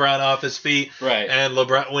 get LeBron off his feet. Right. And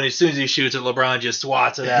LeBron, as soon as he shoots it, LeBron just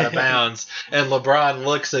swats it out of bounds. And LeBron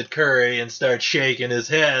looks at Curry and starts shaking his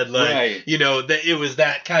head. Like, it was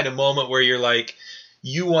that kind of moment where you're like,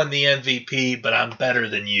 you won the MVP, but I'm better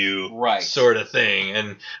than you, right? Sort of thing.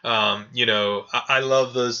 And, I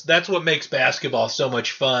love those. That's what makes basketball so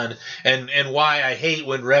much fun and why I hate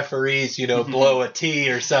when referees, blow a T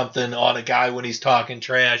or something on a guy when he's talking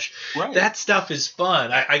trash. Right. That stuff is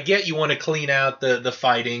fun. I get you want to clean out the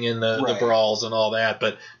fighting and the brawls and all that,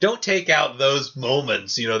 but don't take out those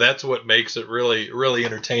moments. That's what makes it really, really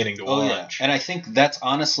entertaining to watch. Yeah. And I think that's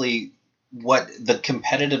honestly what the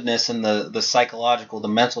competitiveness and the psychological, the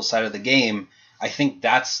mental side of the game, I think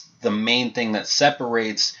that's the main thing that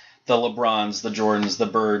separates the LeBrons, the Jordans, the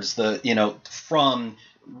Birds, from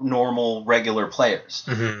normal, regular players,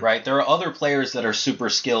 right? There are other players that are super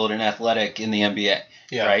skilled and athletic in the NBA,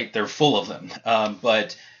 right? They're full of them.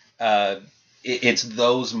 But it's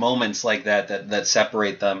those moments like that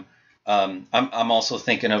separate them. I'm also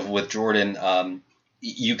thinking of with Jordan,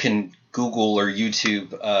 you can Google or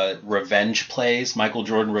YouTube revenge plays, Michael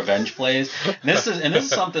Jordan revenge plays. And this is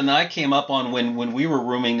something that I came up on when we were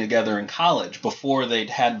rooming together in college before they'd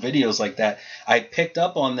had videos like that. I picked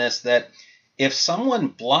up on this, that if someone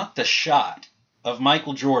blocked a shot of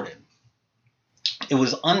Michael Jordan, it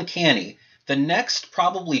was uncanny. The next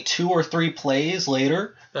probably 2 or 3 plays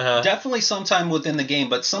later, definitely sometime within the game,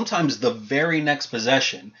 but sometimes the very next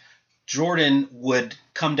possession, Jordan would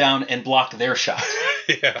come down and block their shot.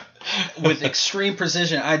 Yeah. With extreme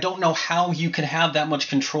precision. I don't know how you can have that much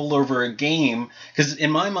control over a game, because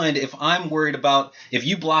in my mind, if I'm worried about, if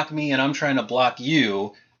you block me and I'm trying to block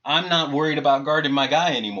you, I'm not worried about guarding my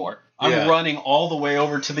guy anymore. I'm running all the way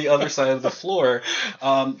over to the other side of the floor.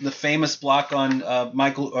 The famous block on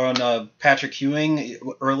Patrick Ewing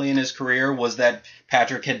early in his career was that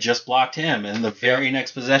Patrick had just blocked him, and the very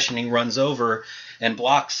next possession he runs over and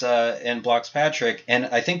blocks Patrick. And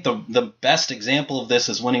I think the best example of this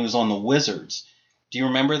is when he was on the Wizards. Do you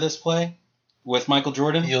remember this play with Michael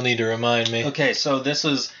Jordan? You'll need to remind me. Okay, so this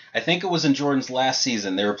is, I think it was in Jordan's last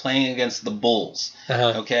season. They were playing against the Bulls.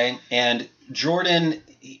 Okay, and Jordan,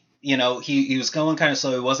 he was going kind of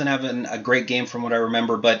slow. He wasn't having a great game from what I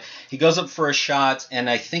remember, but he goes up for a shot, and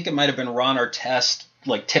I think it might have been Ron Artest,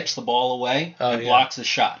 tips the ball away and blocks the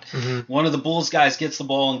shot. One of the Bulls guys gets the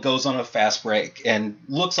ball and goes on a fast break and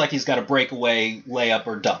looks like he's got a breakaway layup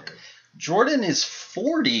or dunk. Jordan is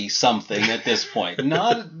 40-something at this point,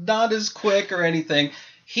 not as quick or anything.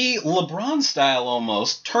 He, LeBron style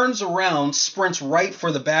almost, turns around, sprints right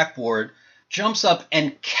for the backboard, jumps up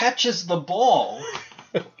and catches the ball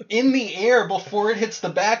in the air before it hits the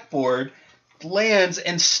backboard, lands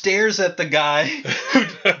and stares at the guy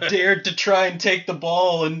who dared to try and take the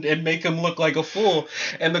ball and make him look like a fool.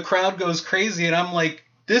 And the crowd goes crazy, and I'm like,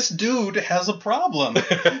 this dude has a problem.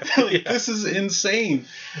 This is insane.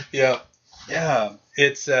 Yeah. Yeah.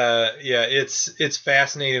 It's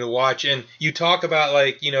fascinating to watch. And you talk about,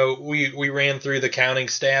 like, you know, we ran through the counting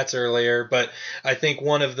stats earlier, but I think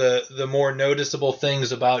one of the more noticeable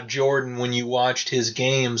things about Jordan when you watched his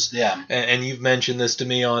games, and you've mentioned this to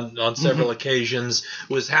me on several occasions,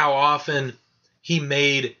 was how often he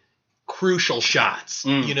made crucial shots,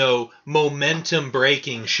 you know, momentum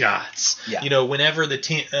breaking shots. You know, whenever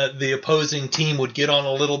the opposing team would get on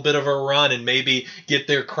a little bit of a run and maybe get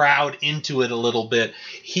their crowd into it a little bit,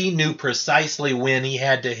 he knew precisely when he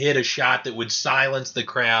had to hit a shot that would silence the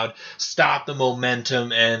crowd, stop the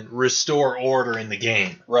momentum, and restore order in the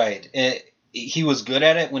game. Right. He was good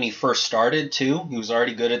at it when he first started, too. He was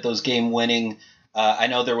already good at those game-winning. I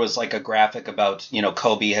know there was like a graphic about, you know,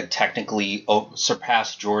 Kobe had technically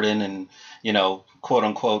surpassed Jordan and, you know, quote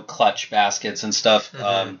unquote clutch baskets and stuff.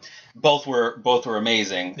 Both were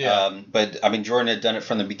amazing. But I mean, Jordan had done it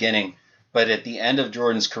from the beginning. But at the end of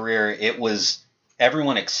Jordan's career,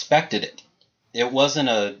 everyone expected it. It wasn't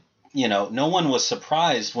no one was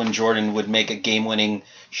surprised when Jordan would make a game-winning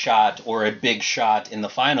shot or a big shot in the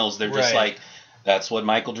finals. They're just like, that's what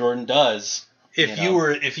Michael Jordan does.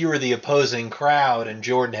 If you were the opposing crowd and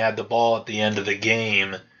Jordan had the ball at the end of the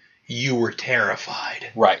game, you were terrified.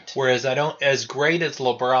 Right. Whereas as great as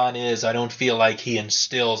LeBron is, I don't feel like he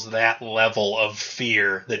instills that level of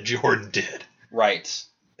fear that Jordan did. Right.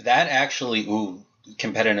 That actually,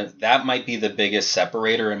 competitive. That might be the biggest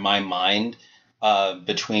separator in my mind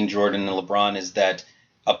between Jordan and LeBron, is that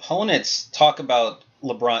opponents talk about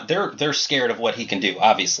LeBron. They're scared of what he can do,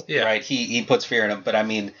 obviously. Right. He puts fear in them. But I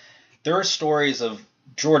mean, there are stories of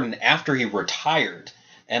Jordan after he retired,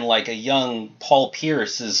 and like a young Paul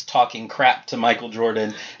Pierce is talking crap to Michael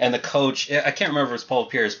Jordan, and the coach, I can't remember if it was Paul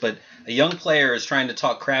Pierce, but a young player is trying to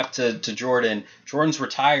talk crap to Jordan. Jordan's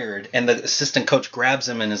retired, and the assistant coach grabs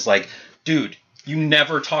him and is like, dude, you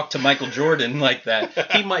never talk to Michael Jordan like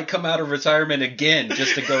that. He might come out of retirement again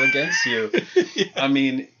just to go against you. I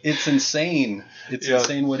mean, it's insane. It's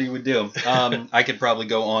insane what he would do. I could probably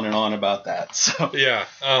go on and on about that. So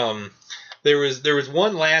there was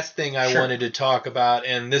one last thing I wanted to talk about,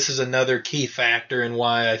 and this is another key factor in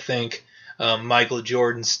why I think Michael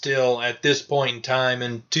Jordan still, at this point in time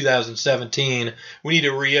in 2017, we need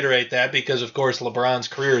to reiterate that because, of course, LeBron's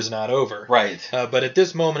career is not over. Right. But at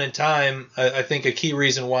this moment in time, I think a key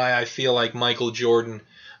reason why I feel like Michael Jordan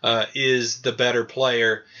is the better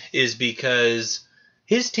player is because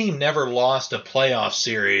his team never lost a playoff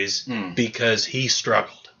series because he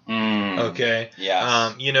struggled. Okay?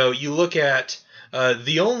 Yeah. You look at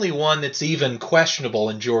the only one that's even questionable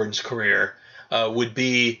in Jordan's career would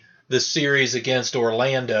be the series against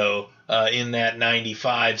Orlando in that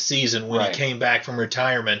 95 season when he came back from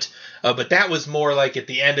retirement. But that was more like at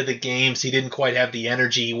the end of the games, he didn't quite have the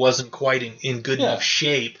energy. He wasn't quite in good enough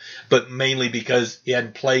shape, but mainly because he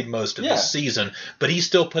hadn't played most of the season. But he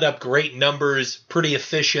still put up great numbers, pretty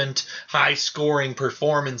efficient, high-scoring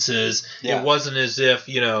performances. Yeah. It wasn't as if,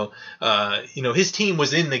 his team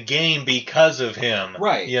was in the game because of him.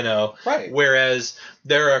 Right. Right. Whereas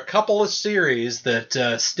there are a couple of series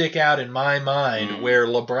that stick out in my mind where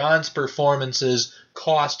LeBron's performances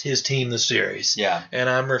cost his team the series. Yeah. And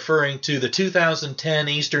I'm referring to the 2010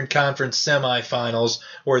 Eastern Conference semifinals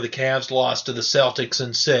where the Cavs lost to the Celtics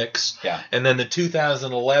in 6. Yeah. And then the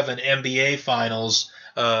 2011 NBA finals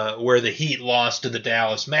where the Heat lost to the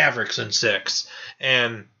Dallas Mavericks in 6.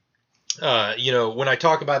 And when I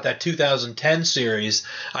talk about that 2010 series,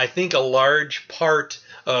 I think a large part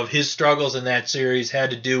of his struggles in that series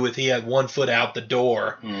had to do with he had one foot out the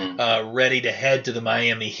door, ready to head to the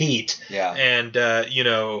Miami Heat. Yeah. And,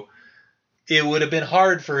 it would have been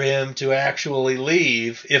hard for him to actually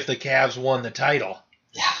leave if the Cavs won the title.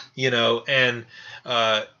 Yeah. And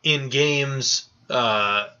in games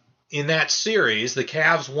in that series, the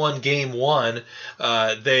Cavs won game 1.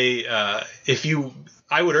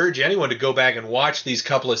 I would urge anyone to go back and watch these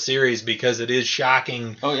couple of series because it is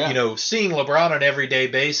shocking, seeing LeBron on an everyday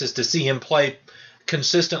basis. To see him play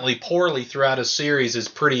consistently poorly throughout a series is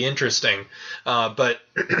pretty interesting. But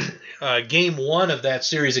game 1 of that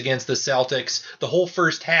series against the Celtics, the whole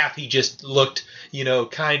first half, he just looked,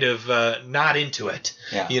 kind of not into it.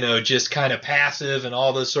 Yeah. Just kind of passive and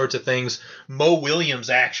all those sorts of things. Mo Williams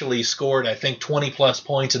actually scored, I think, 20-plus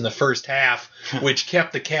points in the first half, which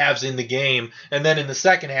kept the Cavs in the game. And then in the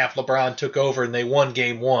second half, LeBron took over and they won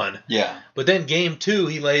game 1. Yeah. But then game 2,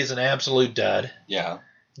 he lays an absolute dud. Yeah.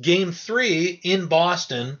 Game 3 in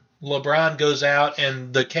Boston, LeBron goes out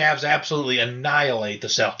and the Cavs absolutely annihilate the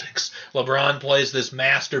Celtics. LeBron plays this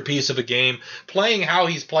masterpiece of a game, playing how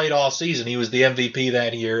he's played all season. He was the MVP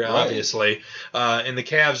that year, obviously. And the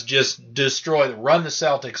Cavs just run the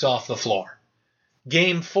Celtics off the floor.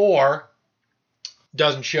 Game 4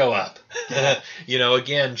 doesn't show up.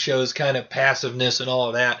 Again, shows kind of passiveness and all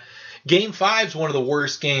of that. Game 5 is one of the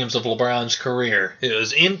worst games of LeBron's career. It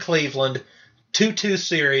was in Cleveland, 2-2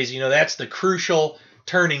 series. That's the crucial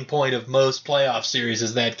turning point of most playoff series,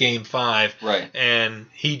 is that Game 5. Right. And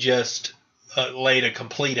he just laid a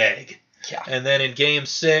complete egg. Yeah. And then in Game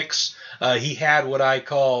 6, he had what I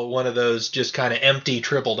call one of those just kind of empty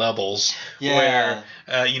triple-doubles. Yeah.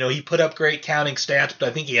 Where, he put up great counting stats, but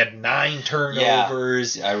I think he had 9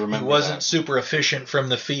 turnovers. Yeah, I remember He wasn't that. super efficient from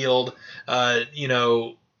the field.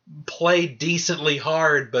 Played decently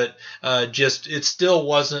hard, but it still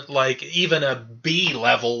wasn't like even a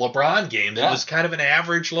B-level LeBron game. It was kind of an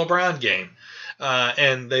average LeBron game.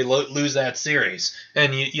 And they lose that series.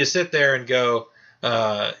 And you sit there and go,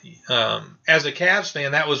 as a Cavs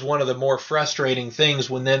fan, that was one of the more frustrating things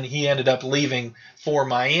when then he ended up leaving for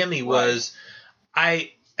Miami was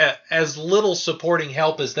as little supporting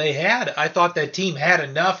help as they had, I thought that team had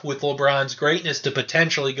enough with LeBron's greatness to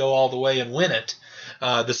potentially go all the way and win it.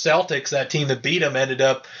 The Celtics, that team that beat them, ended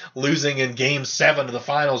up losing in Game 7 of the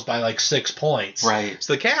finals by like 6 points. Right.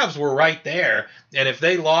 So the Cavs were right there, and if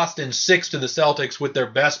they lost in 6 to the Celtics with their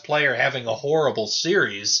best player having a horrible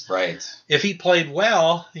series, right, if he played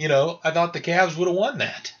well, I thought the Cavs would have won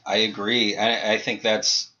that. I agree. I think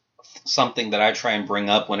that's something that I try and bring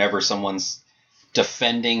up whenever someone's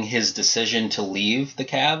defending his decision to leave the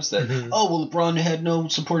Cavs. That, LeBron had no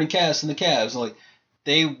supporting cast in the Cavs. Like,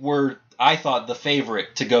 they were, I thought, the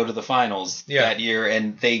favorite to go to the finals that year,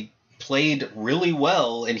 and they played really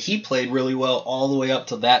well, and he played really well all the way up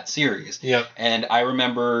to that series. Yep. And I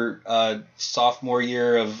remember sophomore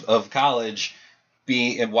year of college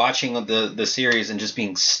watching the series and just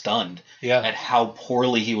being stunned at how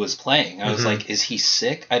poorly he was playing. I was like, is he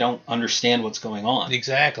sick? I don't understand what's going on.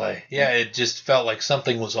 Exactly. Yeah, it just felt like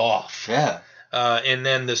something was off. Yeah. And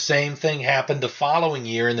then the same thing happened the following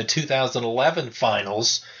year in the 2011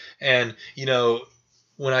 finals. And,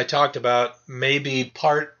 when I talked about maybe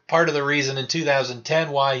part of the reason in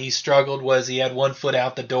 2010 why he struggled was he had one foot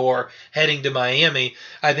out the door heading to Miami,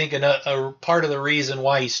 I think a part of the reason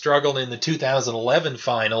why he struggled in the 2011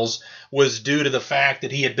 finals was due to the fact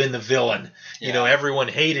that he had been the villain. Yeah. Everyone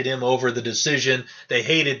hated him over the decision. They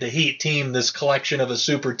hated the Heat team, this collection of a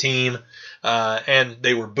super team, and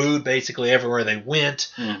they were booed basically everywhere they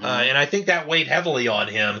went. And I think that weighed heavily on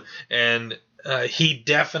him. And he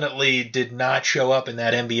definitely did not show up in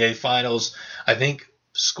that NBA Finals. I think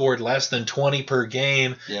scored less than 20 per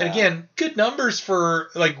game. Yeah. And again, great numbers for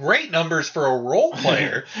a role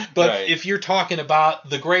player. But if you're talking about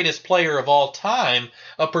the greatest player of all time,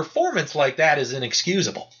 a performance like that is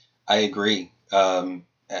inexcusable. I agree. And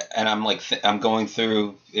I'm I'm going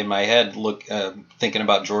through in my head, thinking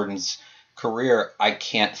about Jordan's career. I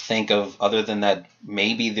can't think of, other than that,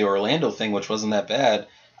 maybe the Orlando thing, which wasn't that bad.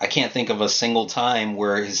 I can't think of a single time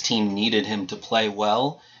where his team needed him to play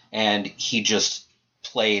well, and he just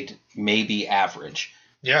played maybe average.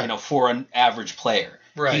 Yeah. For an average player.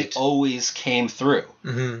 Right. He always came through.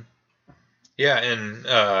 Mm-hmm. Yeah, and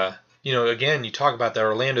again, you talk about the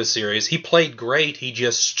Orlando series. He played great. He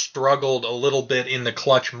just struggled a little bit in the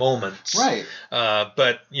clutch moments. Right.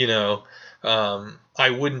 But I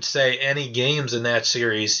wouldn't say any games in that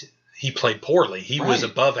series he played poorly. He was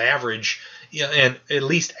above average. Yeah, and at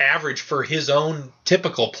least average for his own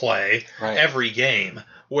typical play every game.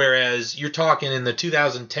 Whereas you're talking in the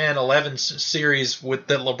 2010-11 series that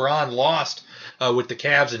LeBron lost with the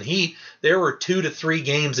Cavs and Heat, there were 2 to 3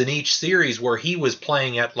 games in each series where he was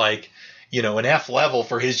playing at an F level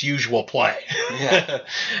for his usual play. Yeah.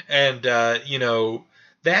 And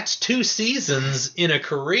that's 2 seasons in a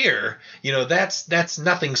career. That's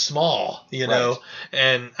nothing small, Right.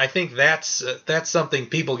 And I think that's something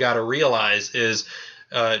people got to realize is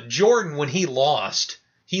Jordan, when he lost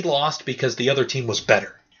because the other team was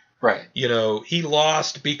better. Right. He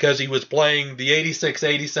lost because he was playing the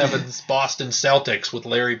 86-87 Boston Celtics with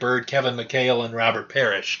Larry Bird, Kevin McHale, and Robert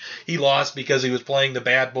Parrish. He lost because he was playing the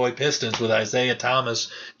bad boy Pistons with Isaiah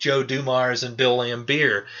Thomas, Joe Dumars, and Bill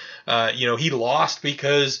Laimbeer. He lost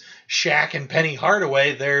because Shaq and Penny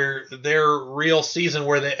Hardaway, their real season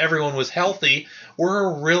where everyone was healthy, were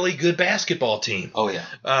a really good basketball team. Oh, yeah.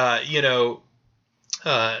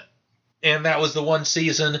 And that was the one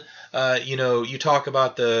season, you talk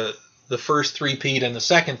about the first three-peat and the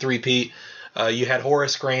second three-peat. You had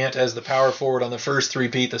Horace Grant as the power forward on the first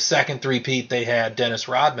three-peat. The second three-peat, they had Dennis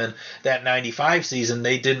Rodman. That 95 season,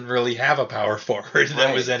 they didn't really have a power forward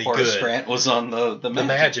that was any Horace good. Grant was on the Magic. The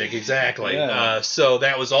Magic, exactly. Yeah. So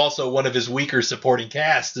that was also one of his weaker supporting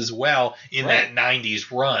casts as well in that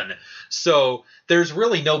 90s run. So there's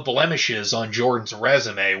really no blemishes on Jordan's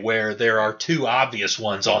resume where there are two obvious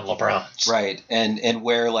ones on LeBron's. Right. And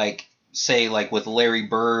where, like, say, like with Larry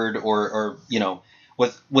Bird or you know,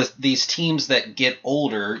 with these teams that get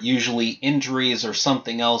older, usually injuries or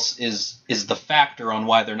something else is the factor on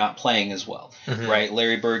why they're not playing as well. Mm-hmm. Right?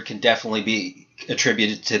 Larry Bird can definitely be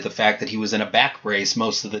attributed to the fact that he was in a back brace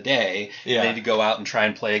most of the day. Yeah. And he'd go out and try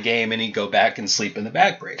and play a game, and he'd go back and sleep in the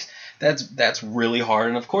back brace. That's really hard,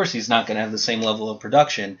 and of course he's not going to have the same level of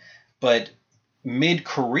production. But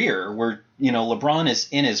mid-career, where, you know, LeBron is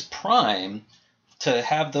in his prime, to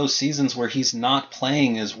have those seasons where he's not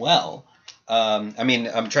playing as well. I mean,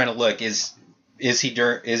 I'm trying to look. Is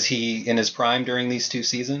he in his prime during these two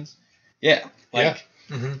seasons? Yeah. Like,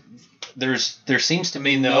 yeah. Mm-hmm. There seems to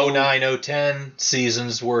be the no 09-010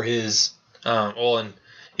 seasons were his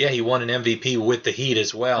he won an MVP with the Heat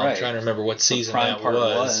as well. Right. I'm trying to remember what season prime that part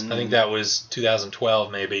was. one. I think that was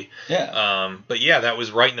 2012 maybe. Yeah. But yeah, that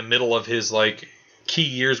was right in the middle of his like key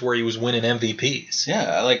years where he was winning MVPs.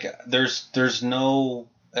 Yeah, like there's no,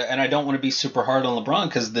 and I don't want to be super hard on LeBron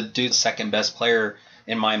because the dude's second best player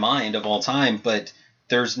in my mind of all time, but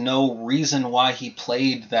there's no reason why he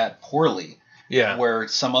played that poorly. Yeah. Where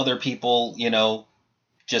some other people, you know,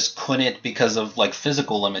 just couldn't because of like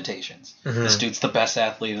physical limitations. Mm-hmm. This dude's the best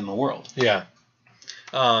athlete in the world. Yeah.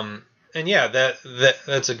 And yeah,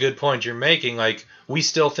 that's a good point you're making. Like, we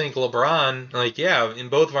still think LeBron, like, yeah, in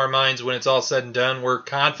both of our minds, when it's all said and done, we're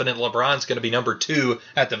confident LeBron's going to be number 2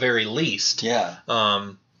 at the very least. Yeah.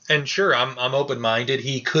 And sure, I'm open-minded.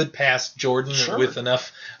 He could pass Jordan with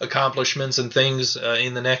enough accomplishments and things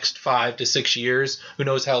in the next 5 to 6 years. Who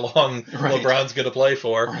knows how long LeBron's going to play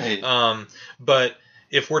for. Right. But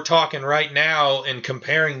if we're talking right now and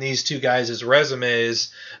comparing these two guys'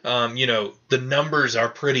 resumes, you know, the numbers are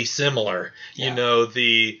pretty similar. Yeah. You know,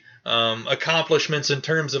 the accomplishments in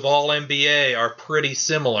terms of all NBA are pretty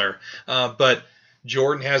similar. But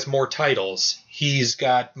Jordan has more titles. He's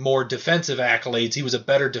got more defensive accolades. He was a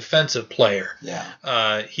better defensive player.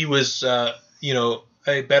 Yeah. He was, you know,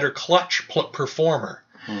 a better clutch performer.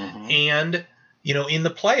 Mm-hmm. And, you know, in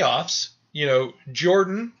the playoffs, you know,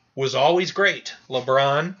 Jordan was always great.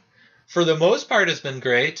 LeBron, for the most part, has been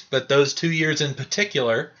great, but those 2 years in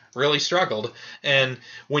particular really struggled. And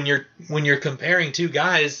when you're comparing two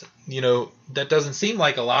guys, you know, that doesn't seem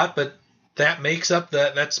like a lot, but that makes up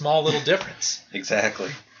that small little difference. Exactly.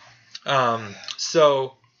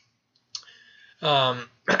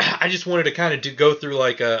 I just wanted to kind of go through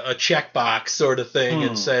like a checkbox sort of thing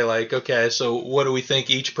and say like, okay, so what do we think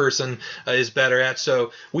each person is better at?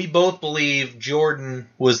 So we both believe Jordan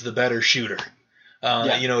was the better shooter.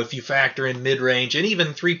 You know, if you factor in mid-range and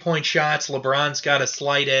even three-point shots, LeBron's got a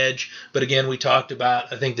slight edge. But again, we talked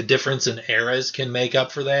about, I think the difference in eras can make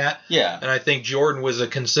up for that. Yeah. And I think Jordan was a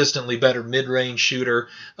consistently better mid-range shooter.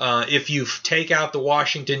 If you take out the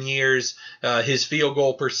Washington years, his field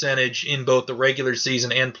goal percentage in both the regular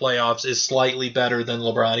season and playoffs is slightly better than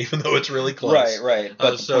LeBron, even though it's really close. Right.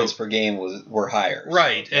 But the points per game were higher.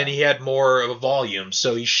 Right, so, yeah. And he had more of a volume,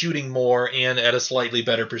 so he's shooting more and at a slightly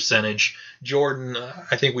better percentage. Jordan,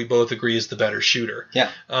 I think we both agree, is the better shooter. Yeah.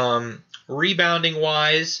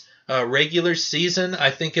 Rebounding-wise, regular season, I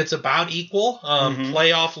think it's about equal.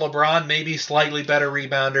 Playoff LeBron, maybe slightly better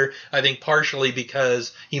rebounder. I think partially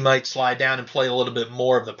because he might slide down and play a little bit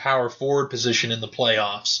more of the power forward position in the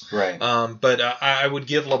playoffs. Right. But I would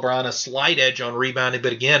give LeBron a slight edge on rebounding,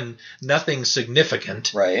 but again, nothing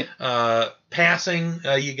significant. Right. Passing,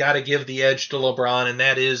 you got to give the edge to LeBron, and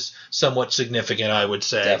that is somewhat significant, I would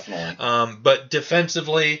say. Definitely. But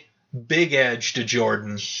defensively, big edge to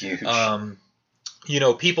Jordan. Huge. You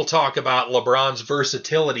know, people talk about LeBron's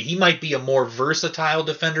versatility. He might be a more versatile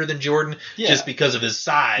defender than Jordan just because of his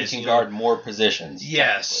size. He can guard more positions.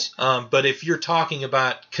 Yes. But if you're talking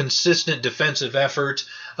about consistent defensive effort,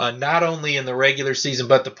 not only in the regular season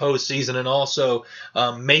but the postseason, and also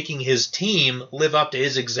making his team live up to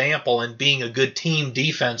his example and being a good team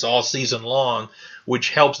defense all season long,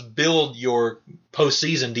 which helps build your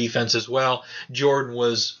postseason defense as well, Jordan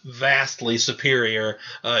was vastly superior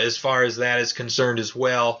as far as that is concerned as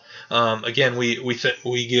well. Again,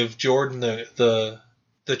 we give Jordan the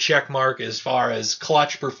check mark as far as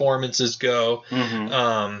clutch performances go.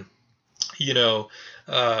 You know,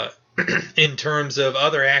 in terms of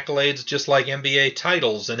other accolades, just like NBA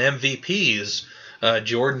titles and MVPs,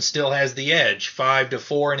 Jordan still has the edge,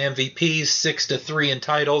 5-4 in MVPs, 6-3 in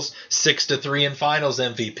titles, 6-3 in Finals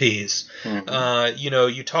MVPs.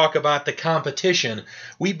 You talk about the competition.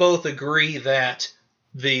 We both agree that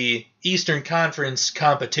the Eastern Conference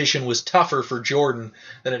competition was tougher for Jordan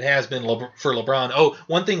than it has been for LeBron. Oh,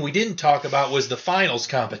 one thing we didn't talk about was the Finals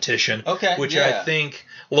competition, which I think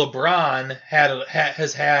LeBron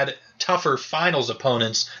has had tougher Finals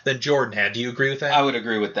opponents than Jordan had. Do you agree with that? I would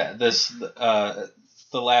agree with that. The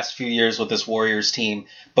last few years with this Warriors team,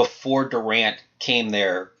 before Durant came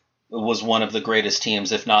there, was one of the greatest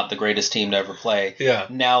teams, if not the greatest team to ever play. Yeah.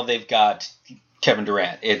 Now they've got Kevin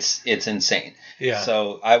Durant. It's insane. Yeah.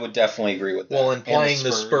 So I would definitely agree with that. Well, and playing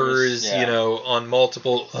the Spurs on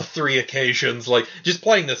multiple 3 occasions, like just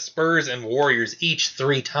playing the Spurs and Warriors each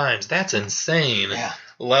 3 times, that's insane. Yeah.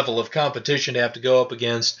 Level of competition to have to go up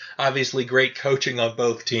against. Obviously, great coaching on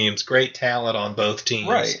both teams, great talent on both teams.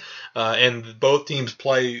 Right. And both teams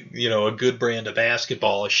play, a good brand of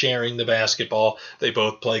basketball, sharing the basketball. They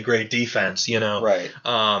both play great defense, Right.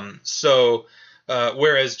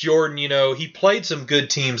 Whereas Jordan, he played some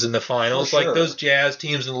good teams in the finals. For sure. Like those Jazz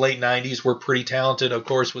teams in the late 90s were pretty talented, of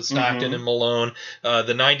course, with Stockton and Malone.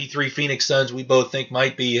 The 93 Phoenix Suns, we both think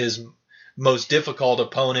might be his most difficult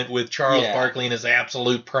opponent with Charles Barkley in his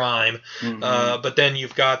absolute prime. But then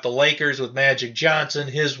you've got the Lakers with Magic Johnson,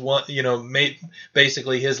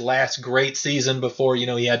 basically his last great season before,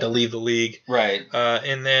 he had to leave the league. Right.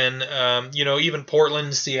 And then, even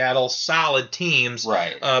Portland, Seattle, solid teams.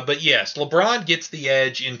 Right. But yes, LeBron gets the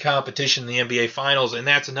edge in competition in the NBA Finals, and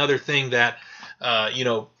that's another thing that,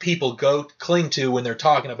 people cling to when they're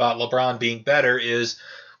talking about LeBron being better is,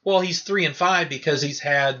 well, he's 3-5 because he's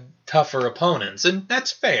had tougher opponents, and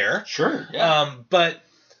that's fair. Sure. Yeah. But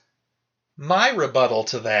my rebuttal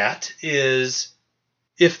to that is,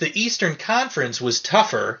 if the Eastern Conference was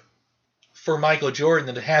tougher for Michael Jordan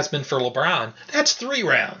than it has been for LeBron, that's 3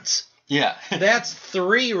 rounds. Yeah. That's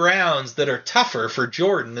 3 rounds that are tougher for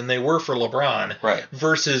Jordan than they were for LeBron. Right.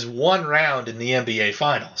 Versus 1 round in the NBA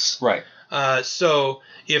Finals. Right. So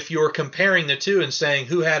if you're comparing the two and saying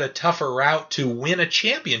who had a tougher route to win a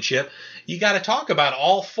championship, you got to talk about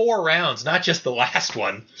all 4 rounds, not just the last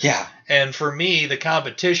one. Yeah. And for me, the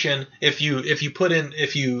competition, if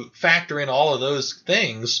you factor in all of those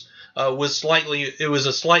things, was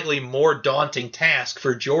a slightly more daunting task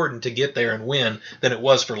for Jordan to get there and win than it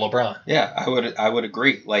was for LeBron. Yeah, I would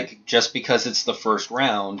agree. Like, just because it's the first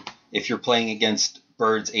round, if you're playing against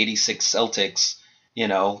Bird's 86 Celtics,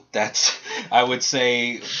 that's, I would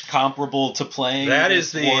say, comparable to playing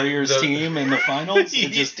the Warriors team in the finals.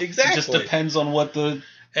 It just depends on what the...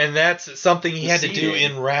 And that's something he had to do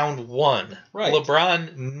in round 1. Right.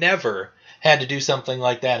 LeBron never had to do something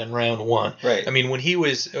like that in round 1. Right. I mean, when he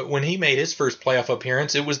made his first playoff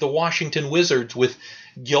appearance, it was the Washington Wizards with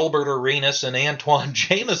Gilbert Arenas and Antoine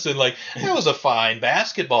Jameson. Like, that was a fine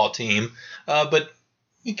basketball team. But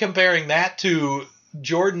comparing that to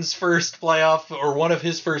Jordan's first playoff, or one of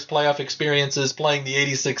his first playoff experiences playing the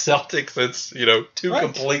 86 Celtics, it's, 2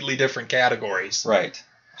 completely different categories. Right.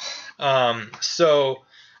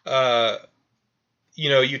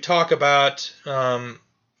 You talk about,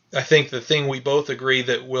 I think the thing we both agree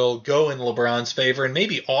that will go in LeBron's favor, and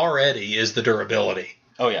maybe already, is the durability.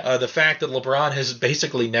 Oh, yeah. The fact that LeBron has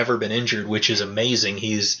basically never been injured, which is amazing.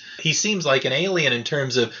 He seems like an alien in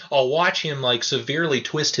terms of, I'll watch him like severely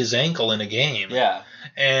twist his ankle in a game. Yeah.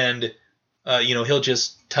 And, he'll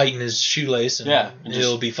just tighten his shoelace and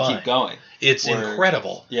he'll be fine. Keep going. It's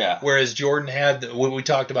incredible. Yeah. Whereas Jordan had what we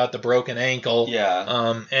talked about, the broken ankle.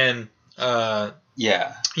 Yeah.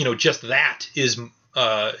 Just that is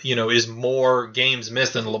more games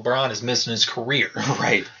missed than LeBron has missed in his career.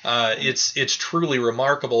 Right. It's truly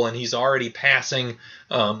remarkable, and he's already passing.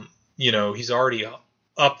 He's already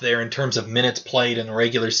up there in terms of minutes played in the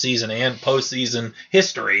regular season and postseason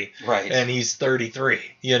history. Right. And he's 33.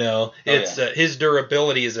 His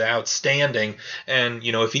durability is outstanding, and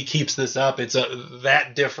if he keeps this up, it's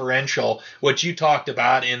that differential. What you talked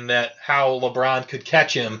about in that how LeBron could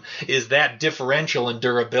catch him is that differential in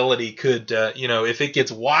durability could if it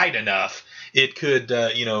gets wide enough, it could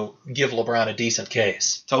give LeBron a decent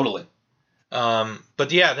case. Totally.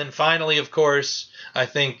 But yeah, then finally, of course, I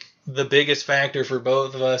think the biggest factor for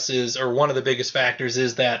both of us one of the biggest factors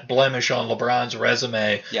is that blemish on LeBron's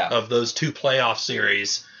resume of those 2 playoff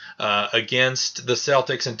series against the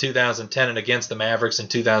Celtics in 2010 and against the Mavericks in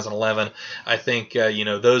 2011. I think,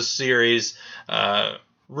 those series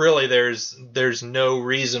really there's no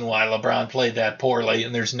reason why LeBron played that poorly,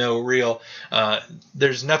 and there's no real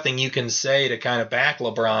there's nothing you can say to kind of back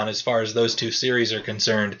LeBron as far as those two series are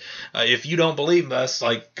concerned. If you don't believe us,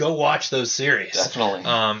 like, go watch those series. Definitely.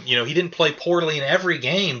 He didn't play poorly in every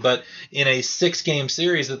game, but in a 6-game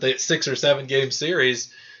series, 6 or 7 game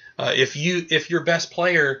series, if your best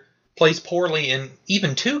player plays poorly in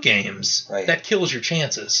even 2 games, right, that kills your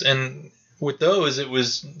chances. And with those, it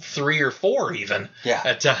was 3 or 4 even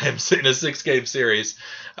at times in a 6-game series.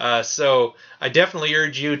 So I definitely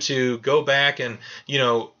urge you to go back and,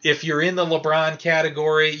 if you're in the LeBron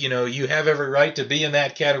category, you have every right to be in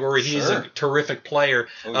that category. He's a terrific player.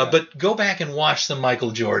 But go back and watch some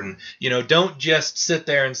Michael Jordan. Don't just sit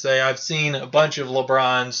there and say, I've seen a bunch of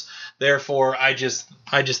LeBrons, therefore I just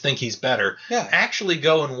think he's better. Yeah. Actually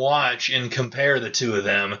go and watch and compare the two of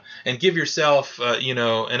them and give yourself,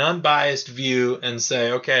 an unbiased view and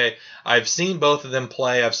say, okay, I've seen both of them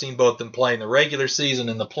play. I've seen both of them play in the regular season,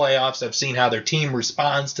 in the playoffs. I've seen how their team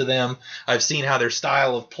responds to them. I've seen how their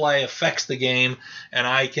style of play affects the game, and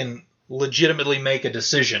I can legitimately make a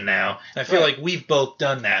decision now. And I feel like we've both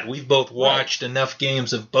done that. We've both watched enough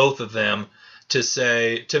games of both of them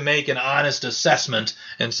to make an honest assessment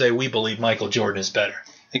and say we believe Michael Jordan is better.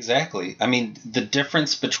 Exactly. I mean, the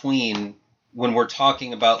difference between when we're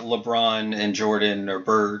talking about LeBron and Jordan or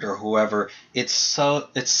Bird or whoever, it's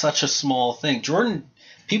such a small thing. Jordan,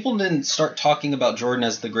 people didn't start talking about Jordan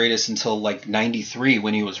as the greatest until like 93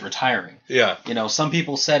 when he was retiring. Yeah. Some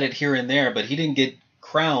people said it here and there, but he didn't get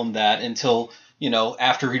crowned that until,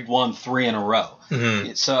 after he'd won 3 in a row.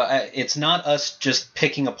 Mm-hmm. So it's not us just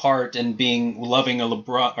picking apart and loving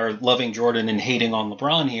LeBron or loving Jordan and hating on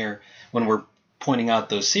LeBron here when we're pointing out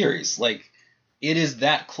those series. Like, it is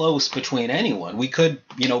that close between anyone. We could,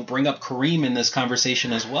 bring up Kareem in this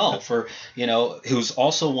conversation as well for, who's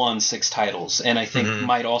also won 6 titles and I think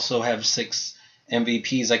might also have 6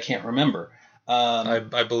 MVPs. I can't remember.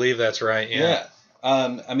 I believe that's right. Yeah.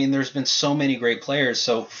 I mean, there's been so many great players.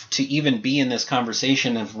 So to even be in this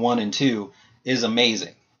conversation of 1 and 2 is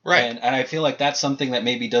amazing. Right. And I feel like that's something that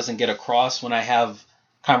maybe doesn't get across when I have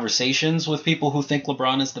conversations with people who think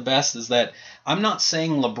LeBron is the best, is that I'm not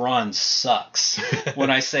saying LeBron sucks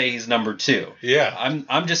when I say he's number 2. Yeah.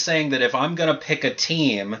 I'm just saying that if I'm going to pick a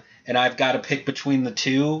team and I've got to pick between the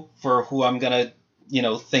two for who I'm going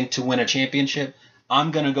to, think to win a championship,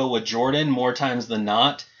 I'm going to go with Jordan more times than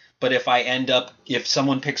not. But if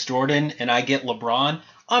someone picks Jordan and I get LeBron,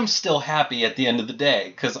 I'm still happy at the end of the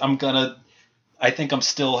day because I think I'm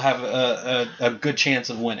still have a good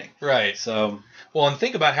chance of winning. Right. So, well, and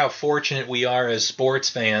think about how fortunate we are as sports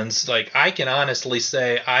fans. Like, I can honestly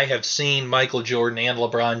say I have seen Michael Jordan and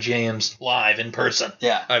LeBron James live in person.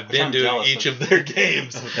 Yeah. I've been to each of their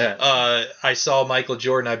games. Yeah. I saw Michael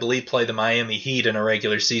Jordan, I believe, play the Miami Heat in a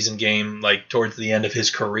regular season game, like towards the end of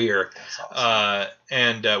his career. That's awesome.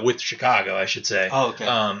 And with Chicago, I should say. Oh, okay.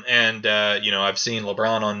 I've seen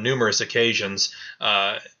LeBron on numerous occasions.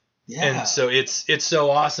 Yeah. And so it's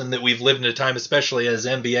so awesome that we've lived in a time, especially as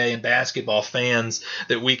NBA and basketball fans,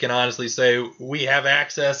 that we can honestly say we have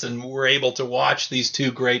access and we're able to watch these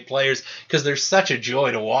two great players because they're such a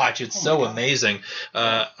joy to watch. It's so amazing.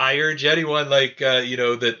 I urge anyone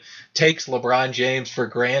that takes LeBron James for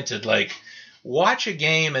granted, watch a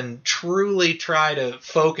game and truly try to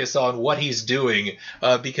focus on what he's doing,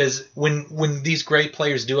 because when these great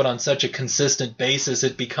players do it on such a consistent basis,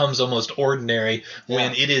 it becomes almost ordinary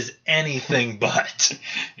when it is anything but.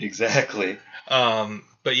 Exactly.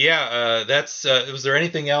 But yeah, that's. Was there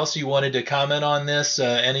anything else you wanted to comment on this?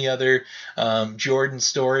 Any other Jordan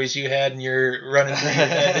stories you had in your running through your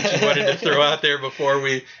head that you wanted to throw out there before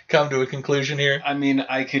we come to a conclusion here? I mean,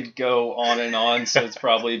 I could go on and on, so it's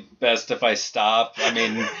probably best if I stop. I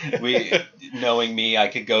mean, knowing me, I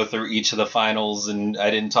could go through each of the finals, and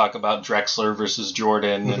I didn't talk about Drexler versus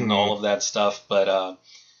Jordan and all of that stuff, but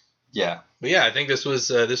yeah. But yeah, I think this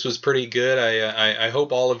was pretty good. I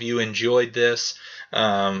hope all of you enjoyed this.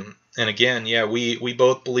 And again, we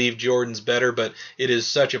both believe Jordan's better, but it is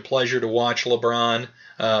such a pleasure to watch LeBron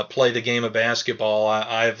play the game of basketball.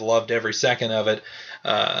 I've loved every second of it.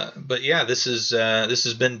 But yeah, this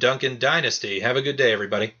has been Duncan Dynasty. Have a good day,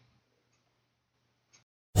 everybody.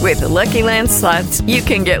 With the Lucky Land Slots, you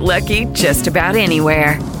can get lucky just about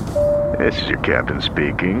anywhere. This is your captain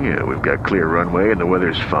speaking. We've got clear runway and the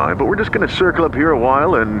weather's fine, but we're just going to circle up here a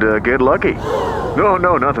while and get lucky.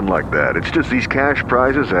 No, nothing like that. It's just these cash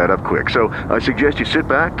prizes add up quick. So I suggest you sit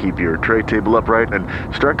back, keep your tray table upright, and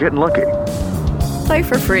start getting lucky. Play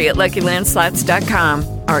for free at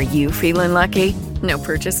LuckyLandSlots.com. Are you feeling lucky? No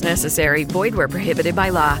purchase necessary. Void where prohibited by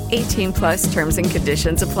law. 18 plus terms and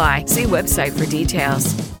conditions apply. See website for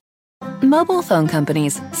details. Mobile phone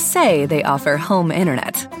companies say they offer home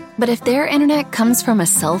internet. But if their internet comes from a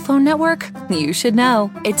cell phone network, you should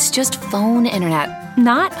know. It's just phone internet,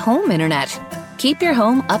 not home internet. Keep your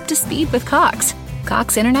home up to speed with Cox.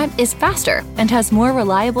 Cox internet is faster and has more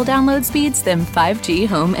reliable download speeds than 5G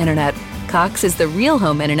home internet. Cox is the real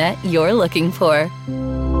home internet you're looking for.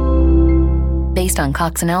 Based on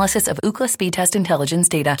Cox analysis of Ookla speed test intelligence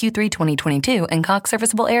data Q3 2022 and Cox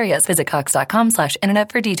serviceable areas, visit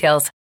cox.com/internet for details.